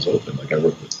those channels open. Like I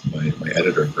work with my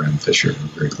editor, Graham Fisher,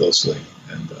 very closely.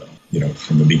 And,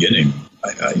 from the beginning,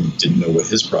 I didn't know what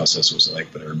his process was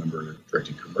like, but I remember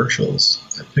directing commercials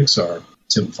at Pixar.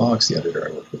 Tim Fox, the editor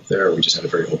I worked with there, we just had a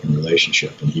very open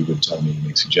relationship, and he would tell me,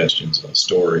 make suggestions about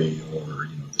story, or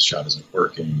this shot isn't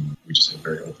working. We just had a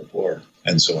very open board,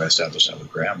 and so I established that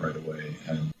with Graham right away,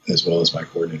 and as well as my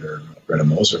coordinator, Greta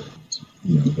Moser.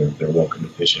 They're welcome to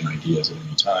pitch in ideas at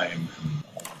any time.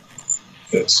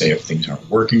 And, say if things aren't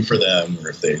working for them, or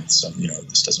if this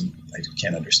doesn't, I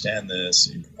can't understand this.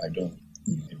 I don't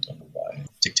buy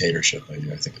dictatorship. I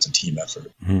think it's a team effort.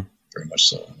 Mm-hmm. Very much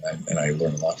so. And I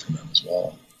learn a lot from them as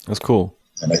well. That's cool.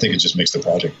 And I think it just makes the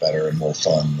project better and more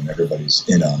fun when everybody's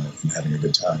in on it and having a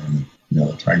good time,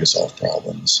 trying to solve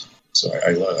problems. So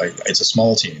it's a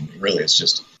small team. Really, it's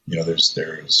just,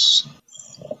 there's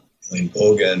Elaine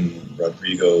Bogan,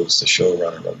 Rodrigo's the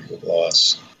showrunner, Rodrigo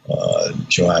Bloss,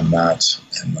 Joanne Matt,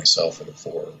 and myself are the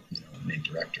four main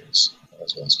directors,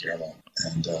 as well as Guillermo.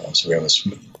 And so we have a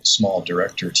small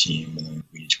director team, and then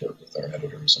we each work with our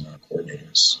editors and our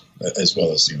coordinators, as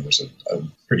well as, there's a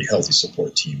pretty healthy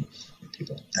support team of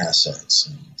people, assets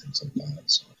and things like that.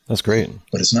 So, that's great.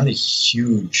 But it's not a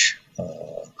huge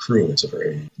crew. It's a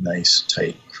very nice,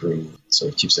 tight crew. So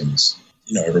it keeps things,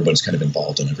 everybody's kind of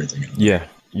involved in everything. Yeah.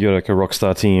 You're like a rock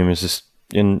star team. It's just,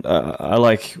 I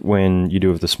like when you do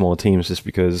it with the smaller teams, just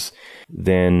because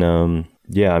then,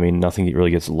 nothing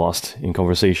really gets lost in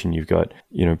conversation. You've got,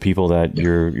 people that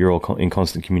you're all in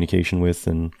constant communication with,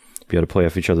 and be able to play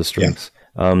off each other's strengths.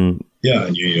 And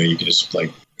you can just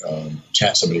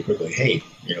chat somebody quickly. Hey,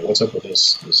 what's up with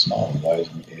this small? Why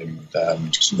isn't it behaving like that?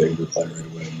 And just they reply right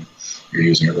away. You're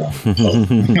using it wrong.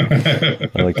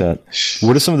 I like that.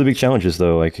 What are some of the big challenges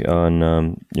though, like on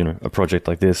a project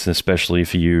like this, especially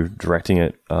for you directing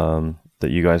it, that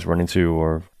you guys run into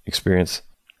or experience?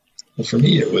 Well, for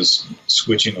me, it was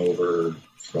switching over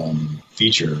from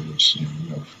feature, which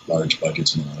large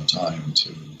budgets and a lot of time,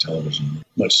 to television,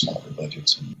 much smaller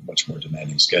budgets and much more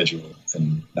demanding schedule,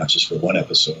 and not just for one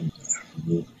episode.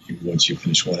 Once you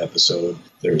finish one episode,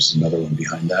 there's another one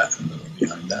behind that, and another one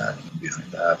behind that, and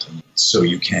behind that, and so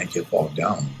you can't get bogged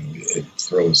down. It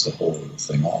throws the whole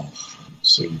thing off.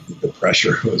 So the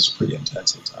pressure was pretty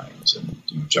intense at times,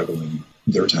 and juggling.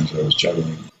 There were times where I was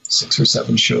juggling 6 or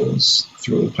 7 shows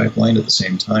through the pipeline at the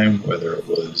same time, whether it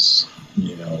was,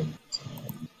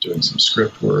 doing some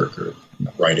script work, or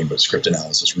not writing, but script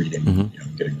analysis, reading,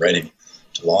 getting ready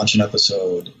to launch an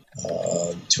episode,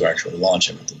 to actually launch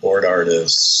it with the board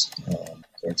artists,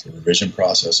 going through a revision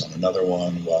process on another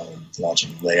one, while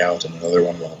launching layout on another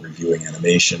one, while reviewing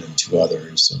animation and 2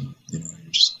 others. And,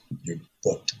 you're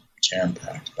booked,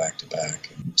 jam-packed back to back,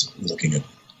 and looking at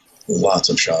lots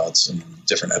of shots and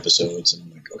different episodes,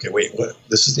 and like, okay, wait, what?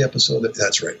 This is the episode?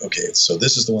 That's right. Okay, so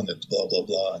this is the one that blah, blah,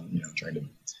 blah, and, trying to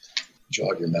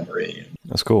jog your memory. And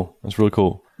that's cool. That's really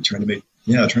cool. Trying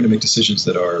to make decisions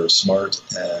that are smart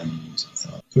and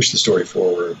push the story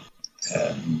forward,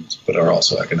 but are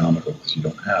also economical, because you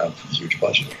don't have a huge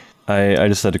budget. I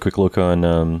just had a quick look on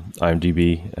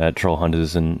IMDb at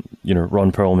Trollhunters, and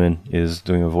Ron Perlman is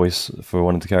doing a voice for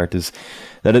one of the characters.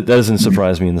 That doesn't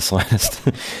surprise me in the slightest.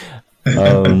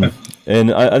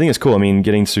 And I think it's cool. I mean,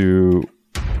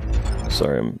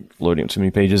 sorry, I'm loading up too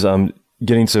many pages.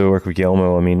 Getting to work with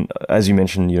Guillermo, I mean, as you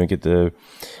mentioned, you don't get the,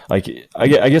 like, I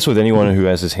guess with anyone who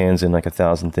has his hands in like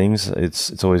 1,000 things,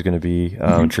 it's always going to be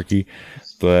tricky.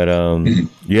 But I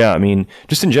mean,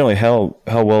 just in general,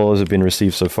 how well has it been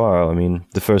received so far? I mean,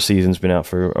 the first season's been out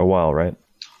for a while, right?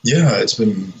 Yeah, it's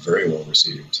been very well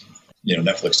received.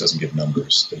 Netflix doesn't give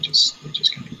numbers; they just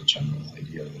kind of give a general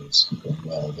idea that it's going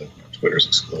well. That Twitter's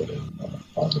exploded,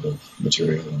 positive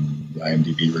material, and the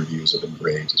IMDb reviews have been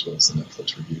great, as well as the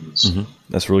Netflix reviews. Mm-hmm.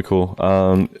 That's really cool.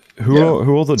 Who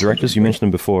are all the directors? You mentioned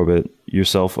them before, but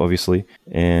yourself, obviously,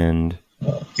 and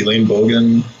Elaine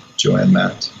Bogan, Joanne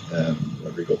Matt, and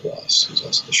Rodrigo Blas, who's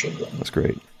also the showrunner. That's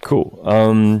great. Cool.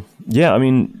 Yeah, I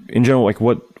mean, in general, like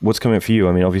what's coming up for you?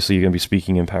 I mean, obviously you're going to be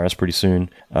speaking in Paris pretty soon.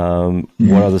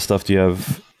 What other stuff do you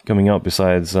have coming up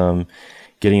besides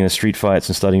getting into street fights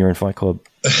and starting your own fight club?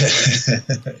 Yeah,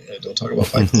 don't talk about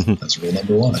fight club. That's rule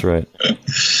number one. That's right.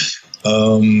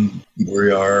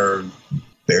 We are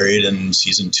buried in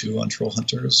season 2 on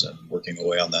Trollhunters and working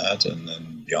away on that. And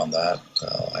then beyond that,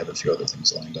 I have a few other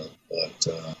things lined up. But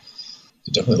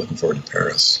definitely looking forward to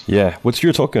Paris. Yeah. What's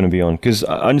your talk going to be on? Because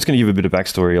I'm just going to give a bit of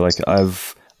backstory. Like,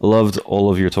 I've loved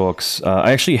all of your talks.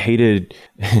 I actually hated...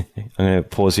 I'm going to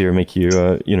pause here and make you,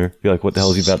 be like, what the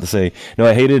hell is he about to say? No,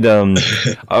 I hated...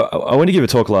 I went to give a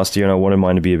talk last year, and I wanted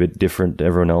mine to be a bit different to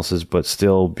everyone else's, but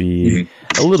still be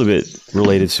a little bit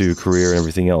related to career and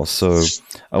everything else. So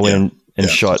I went and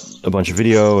shot a bunch of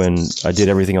video, and I did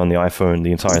everything on the iPhone,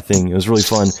 the entire thing. It was really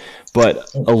fun.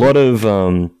 But a lot of...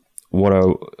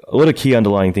 a lot of key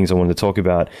underlying things I wanted to talk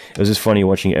about. It was just funny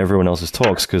watching everyone else's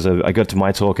talks, because I got to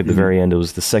my talk at the very end. It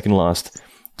was the second last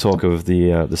talk of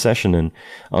the session, and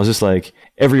I was just like,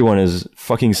 everyone has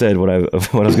fucking said what I was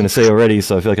going to say already,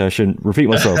 so I feel like I shouldn't repeat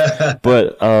myself.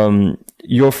 But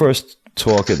your first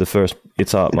talk at the first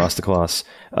It's Art Master Class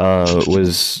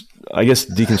was, I guess,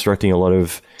 deconstructing a lot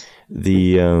of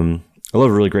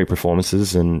really great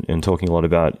performances and talking a lot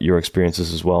about your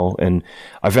experiences as well. And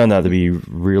I found that to be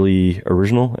really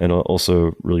original and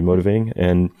also really motivating.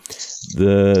 And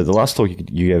the last talk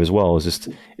you gave as well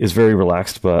is very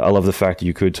relaxed, but I love the fact that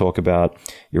you could talk about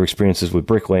your experiences with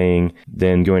bricklaying,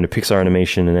 then going to Pixar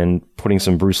animation, and then putting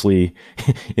some Bruce Lee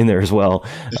in there as well.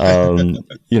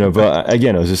 But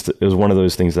again, it was one of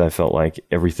those things that I felt like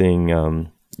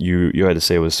everything, you had to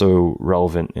say was so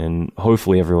relevant, and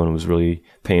hopefully everyone was really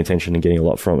paying attention and getting a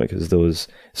lot from it, because there was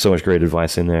so much great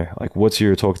advice in there. Like, what's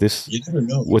your talk this? You never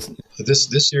know.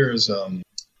 This year's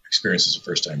experience as a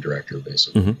first-time director,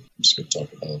 basically. I'm just going to talk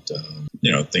about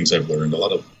things I've learned, a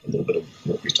little bit of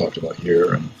what we talked about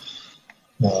here, and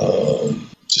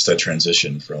just that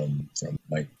transition from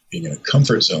like being in a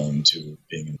comfort zone to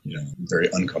being in a very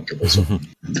uncomfortable zone.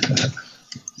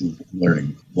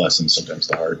 Learning lessons sometimes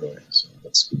the hard way. So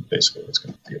that's basically what it's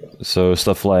going to be about. So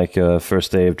stuff like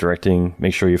first day of directing,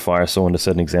 make sure you fire someone to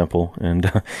set an example. And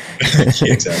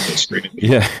exactly.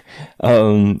 Yeah.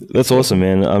 That's awesome,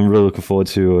 man. I'm really looking forward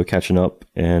to catching up.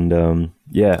 And I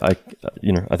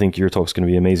think your talk's going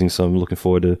to be amazing. So I'm looking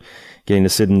forward to getting to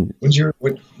sit and...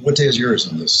 What day is yours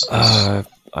on this?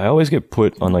 I always get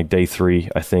put on like day 3,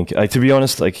 I think. To be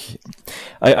honest, like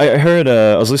I heard,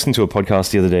 I was listening to a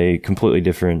podcast the other day, completely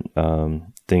different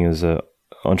thing as a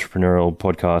entrepreneurial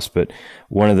podcast, but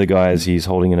one of the guys, he's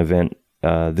holding an event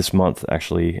this month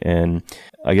actually, and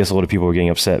I guess a lot of people are getting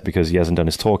upset because he hasn't done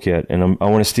his talk yet, and I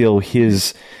want to steal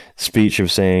his speech of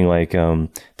saying like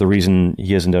the reason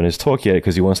he hasn't done his talk yet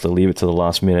because he wants to leave it to the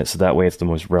last minute, so that way it's the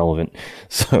most relevant.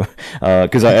 So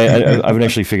because I haven't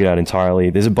actually figured out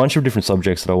entirely. There's a bunch of different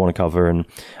subjects that I want to cover, and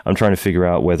I'm trying to figure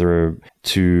out whether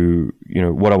to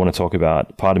what I want to talk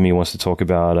about. Part of me wants to talk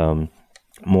about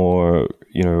more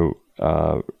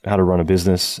how to run a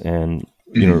business and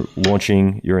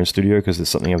launching your own studio, because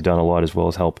it's something I've done a lot, as well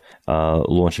as help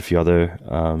launch a few other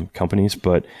companies.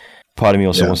 But part of me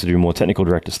also wants to do more technical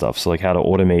director stuff. So like how to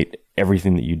automate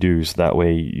everything that you do, so that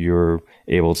way you're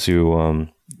able to,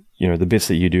 the bits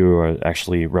that you do are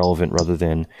actually relevant rather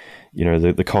than,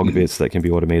 the cog bits that can be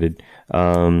automated.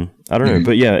 I don't know,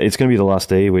 but yeah, it's going to be the last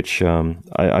day, which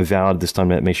I vowed this time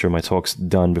to make sure my talk's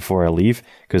done before I leave,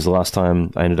 because the last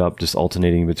time I ended up just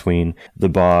alternating between the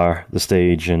bar, the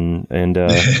stage, and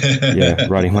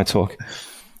writing my talk.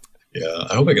 Yeah,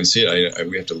 I hope I can see it.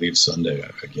 We have to leave Sunday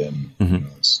again.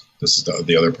 This is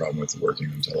the other problem with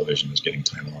working on television, is getting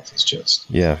time off. It's just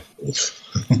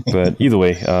But either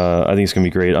way, I think it's going to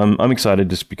be great. I'm excited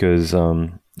just because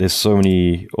there's so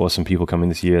many awesome people coming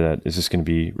this year that it's just going to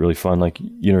be really fun. Like,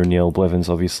 Neil Blevins,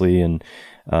 obviously, and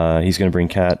he's going to bring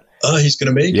Kat. Oh, he's going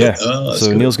to make it.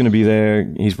 So Neil's going to be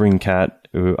there. He's bringing Kat.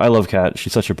 I love Kat.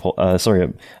 She's such a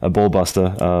ball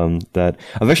buster that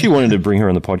I've actually wanted to bring her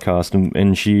on the podcast,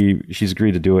 and she's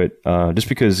agreed to do it just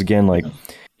because, again, like,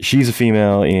 she's a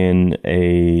female in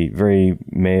a very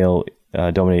male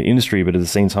dominated industry, but at the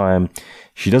same time,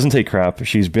 she doesn't take crap.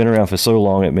 She's been around for so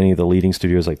long at many of the leading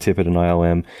studios like Tippett and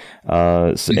ILM,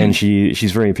 and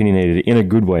she's very opinionated in a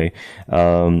good way.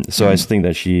 So I just think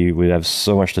that she would have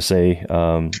so much to say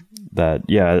that,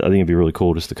 I think it'd be really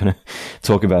cool just to kind of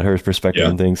talk about her perspective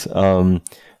and things.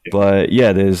 But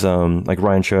yeah, there's like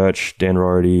Ryan Church, Dan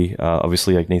Rorty,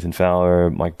 obviously like Nathan Fowler,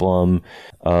 Mike Blum,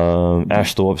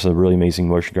 Ash Thorpe's a really amazing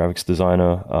motion graphics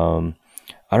designer.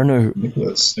 I don't know.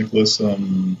 Nicholas,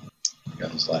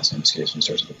 forgot his last name escapes me.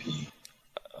 Starts with a P.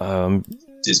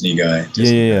 Disney guy.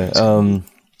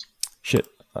 Shit.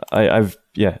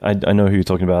 I know who you're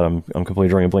talking about. I'm completely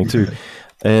drawing a blank too.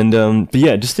 And but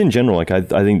yeah, just in general, like I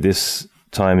think this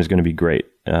time is going to be great.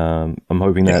 I'm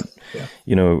hoping that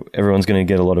everyone's going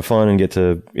to get a lot of fun and get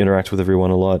to interact with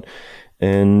everyone a lot.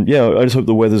 And yeah, I just hope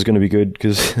the weather's going to be good,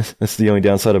 because that's the only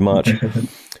downside of March.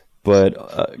 But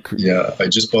I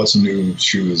just bought some new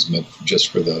shoes just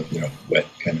for the wet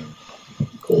kind of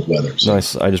cold weather. So.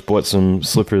 Nice. I just bought some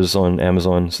slippers on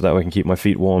Amazon so that way I can keep my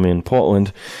feet warm in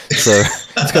Portland. So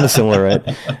it's kind of similar, right?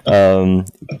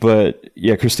 But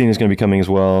yeah, Christina's going to be coming as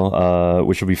well,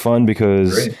 which will be fun,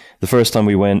 because the first time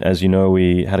we went, as you know,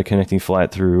 we had a connecting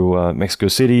flight through Mexico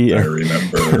City. I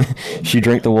remember. She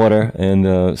drank the water,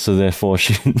 and so therefore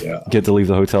she didn't get to leave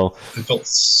the hotel. I felt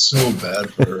so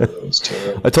bad for her. That was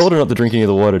terrible. I told her not to drink any of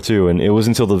the water too, and it was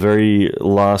until the very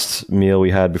last meal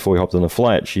we had before we hopped on the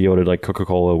flight, she ordered like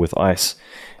Coca-Cola with ice.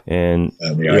 And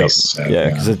ice.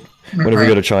 Because whenever you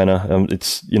go to China,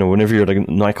 it's whenever you're at a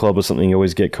nightclub or something, you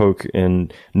always get Coke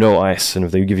and no ice. And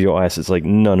if they give you ice, it's like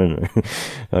no,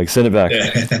 like send it back.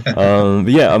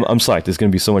 But yeah, I'm psyched. It's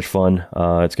going to be so much fun.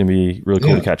 It's going to be really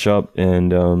cool to catch up,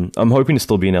 and I'm hoping to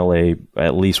still be in LA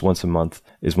at least once a month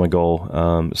is my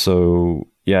goal. So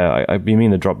yeah, I'd be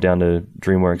meaning to drop down to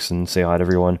DreamWorks and say hi to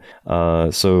everyone.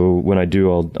 So when I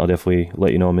do, I'll definitely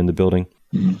let you know I'm in the building.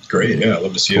 Great. Yeah, I'd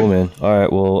love to see you. Cool, man. All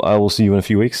right. Well, I will see you in a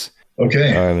few weeks.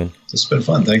 Okay. All right, man. It's been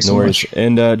fun. Thanks so much.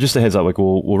 And just a heads up, like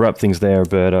we'll wrap things there.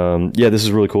 But yeah, this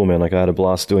is really cool, man. Like I had a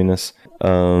blast doing this.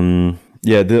 I'll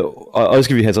just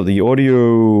give you a heads up. The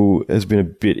audio has been a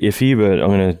bit iffy, but I'm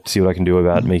gonna see what I can do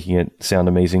about making it sound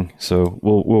amazing. So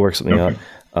we'll work something out.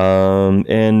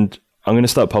 And I'm going to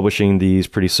start publishing these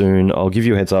pretty soon. I'll give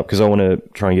you a heads up because I want to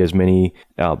try and get as many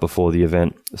out before the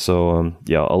event. So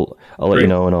I'll let you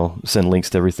know, and I'll send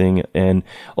links to everything. And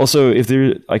also, if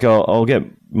there, like, I'll get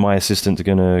my assistant to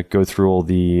gonna go through all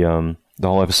the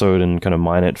whole episode and kind of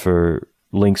mine it for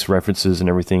links, references, and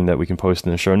everything that we can post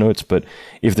in the show notes. But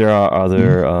if there are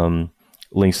other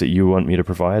links that you want me to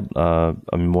provide,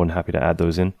 I'm more than happy to add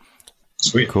those in.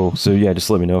 Sweet. Cool. So yeah,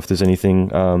 just let me know if there's anything.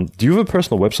 Do you have a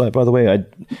personal website, by the way? I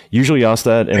usually ask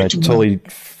that, and I totally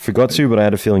forgot to, but I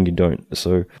had a feeling you don't.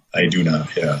 So I do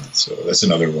not. Yeah. So that's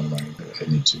another one. I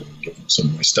need to get some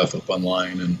of my stuff up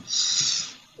online and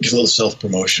get a little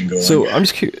self-promotion going. So I'm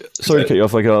just sorry to cut you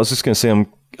off. Like I was just gonna say,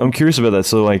 I'm curious about that.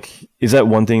 So like, is that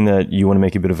one thing that you want to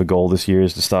make a bit of a goal this year?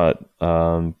 Is to start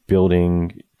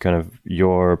building kind of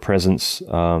your presence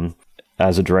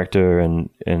as a director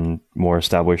and more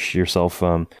establish yourself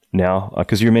now?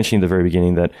 Because you were mentioning at the very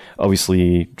beginning that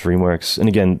obviously DreamWorks, and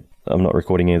again, I'm not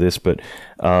recording any of this, but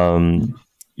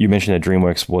you mentioned that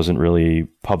DreamWorks wasn't really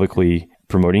publicly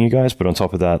promoting you guys, but on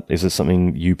top of that, is it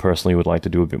something you personally would like to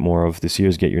do a bit more of this year,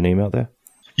 is get your name out there?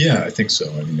 Yeah, I think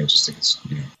so. I mean, I just think it's,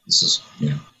 this is,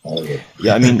 all of it.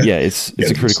 Yeah, I mean, yeah, it's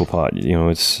a critical part,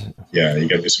 it's... Yeah, you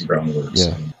got to do some groundwork.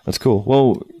 Yeah, that's cool.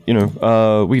 Well,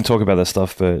 we can talk about that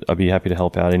stuff, but I'd be happy to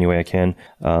help out any way I can.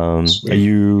 Are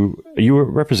you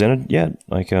represented yet?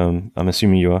 Like, I'm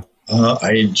assuming you are.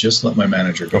 I just let my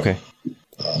manager go. Okay.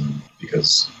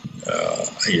 Because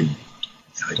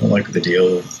I don't like the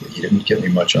deal. He didn't get me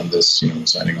much on this,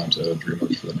 signing on to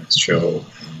DreamWorks for the next show.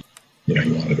 And,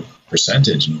 he wanted a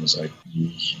percentage, and it was like,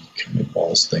 he kind of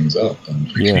balls things up. I'm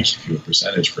not going to give you a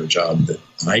percentage for a job that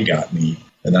I got me,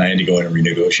 and then I had to go in and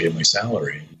renegotiate my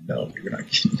salary. No, you're not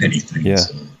getting anything. Yeah.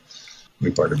 So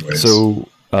we parted ways. So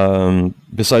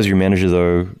besides your manager,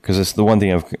 though, because it's the one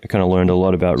thing I've kind of learned a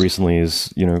lot about recently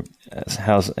is,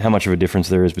 how much of a difference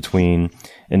there is between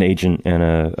an agent and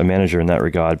a manager in that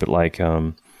regard. But like,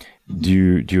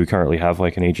 do you currently have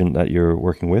like an agent that you're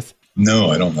working with? No,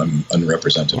 I don't. I'm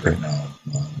unrepresented right now.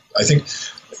 I think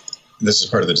this is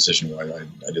part of the decision why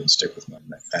I didn't stick with my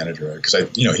manager, because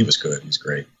he was good. He's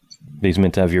great. He's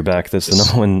meant to have your back. That's the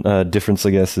number one difference,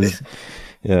 I guess. Is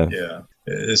Yeah.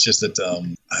 It's just that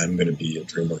I'm going to be at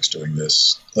DreamWorks doing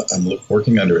this. I'm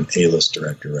working under an A-list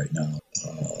director right now,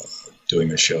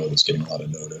 doing a show that's getting a lot of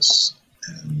notice.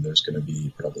 And there's going to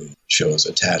be probably shows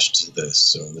attached to this,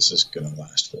 so this is going to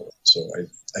last for a while. So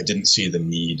I didn't see the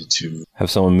need to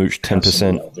have someone mooch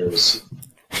 10%.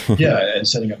 Yeah, and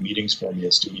setting up meetings for me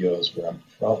at studios where I'm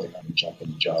probably not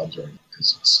jumping jobs right now,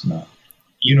 because it's not,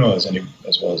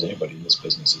 as well as anybody in this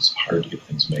business, it's hard to get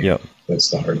things made. Yep.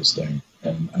 That's the hardest thing,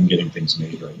 and I'm getting things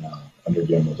made right now under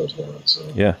Guillermo del Toro. So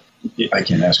yeah. I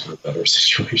can't ask for a better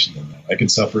situation than that. I can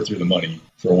suffer through the money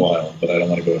for a while, but I don't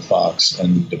want to go to Fox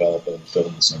and develop a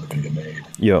film that's never going to get made.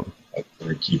 Yep. I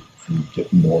better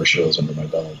get more shows under my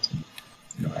belt.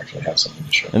 actually have something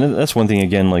to show. And that's one thing,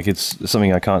 again, like it's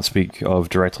something I can't speak of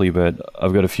directly, but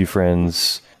I've got a few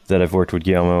friends that I've worked with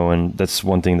Guillermo, and that's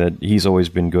one thing that he's always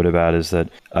been good about, is that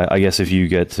I guess if you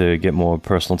get to get more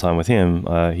personal time with him,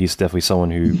 he's definitely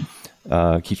someone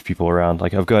who keeps people around.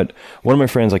 Like I've got one of my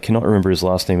friends, I cannot remember his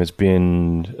last name,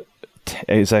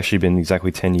 it's actually been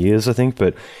exactly 10 years, I think,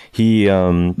 but he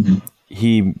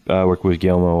worked with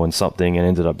Guillermo on something and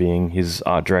ended up being his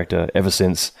art director ever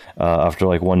since, after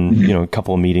like one,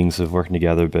 couple of meetings of working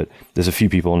together. But there's a few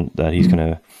people that he's going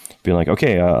to be like,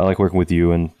 okay, I like working with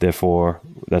you, and therefore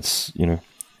that's,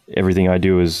 everything I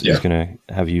do is going to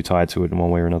have you tied to it in one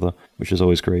way or another, which is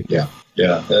always great. Yeah.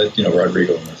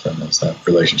 Rodrigo, my friend, has that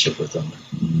relationship with them.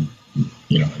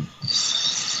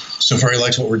 So far he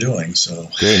likes what we're doing, so.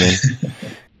 Great, man.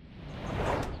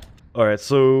 All right,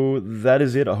 so that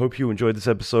is it. I hope you enjoyed this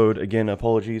episode. Again,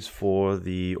 apologies for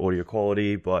the audio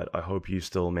quality, but I hope you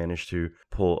still managed to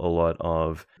pull a lot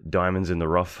of diamonds in the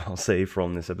rough, I'll say,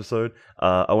 from this episode.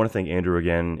 I want to thank Andrew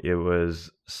again. It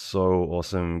was so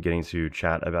awesome getting to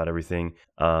chat about everything.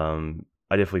 I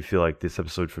definitely feel like this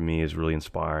episode for me is really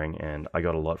inspiring, and I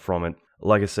got a lot from it.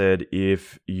 Like I said,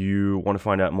 if you want to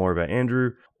find out more about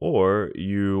Andrew, or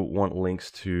you want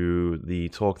links to the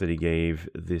talk that he gave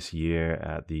this year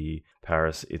at the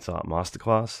Paris It's Art Master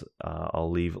Class,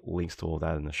 I'll leave links to all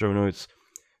that in the show notes.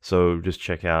 So just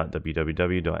check out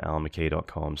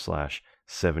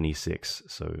www.alanmckay.com/76.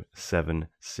 So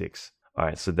 76. All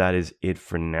right, so that is it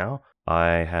for now.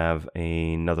 I have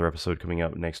another episode coming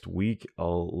up next week.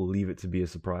 I'll leave it to be a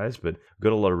surprise, but I've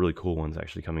got a lot of really cool ones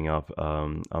actually coming up.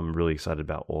 I'm really excited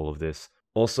about all of this.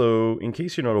 Also, in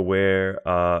case you're not aware,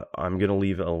 I'm going to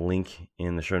leave a link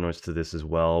in the show notes to this as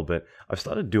well, but I've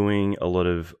started doing a lot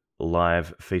of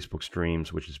live Facebook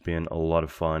streams, which has been a lot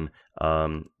of fun.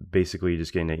 Basically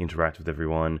just getting to interact with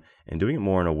everyone and doing it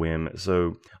more on a whim.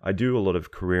 So I do a lot of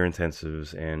career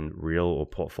intensives and reel or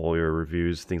portfolio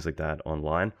reviews, things like that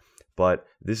online. But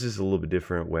this is a little bit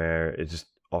different, where it's just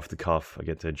off the cuff. I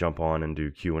get to jump on and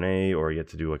do Q&A, or I get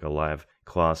to do like a live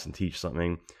class and teach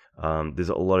something. There's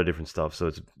a lot of different stuff. So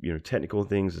it's, technical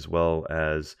things as well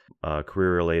as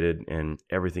career related and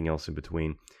everything else in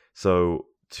between. So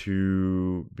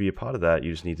to be a part of that,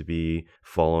 you just need to be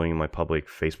following my public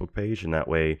Facebook page, and that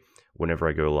way, whenever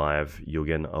I go live, you'll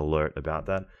get an alert about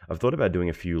that. I've thought about doing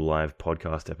a few live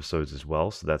podcast episodes as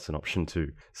well, so that's an option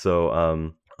too.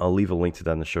 So I'll leave a link to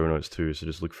that in the show notes too, so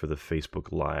just look for the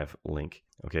Facebook Live link.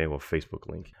 Okay, well, Facebook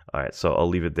link. All right, so I'll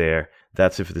leave it there.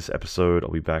 That's it for this episode. I'll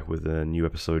be back with a new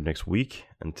episode next week.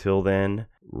 Until then,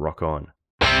 rock on.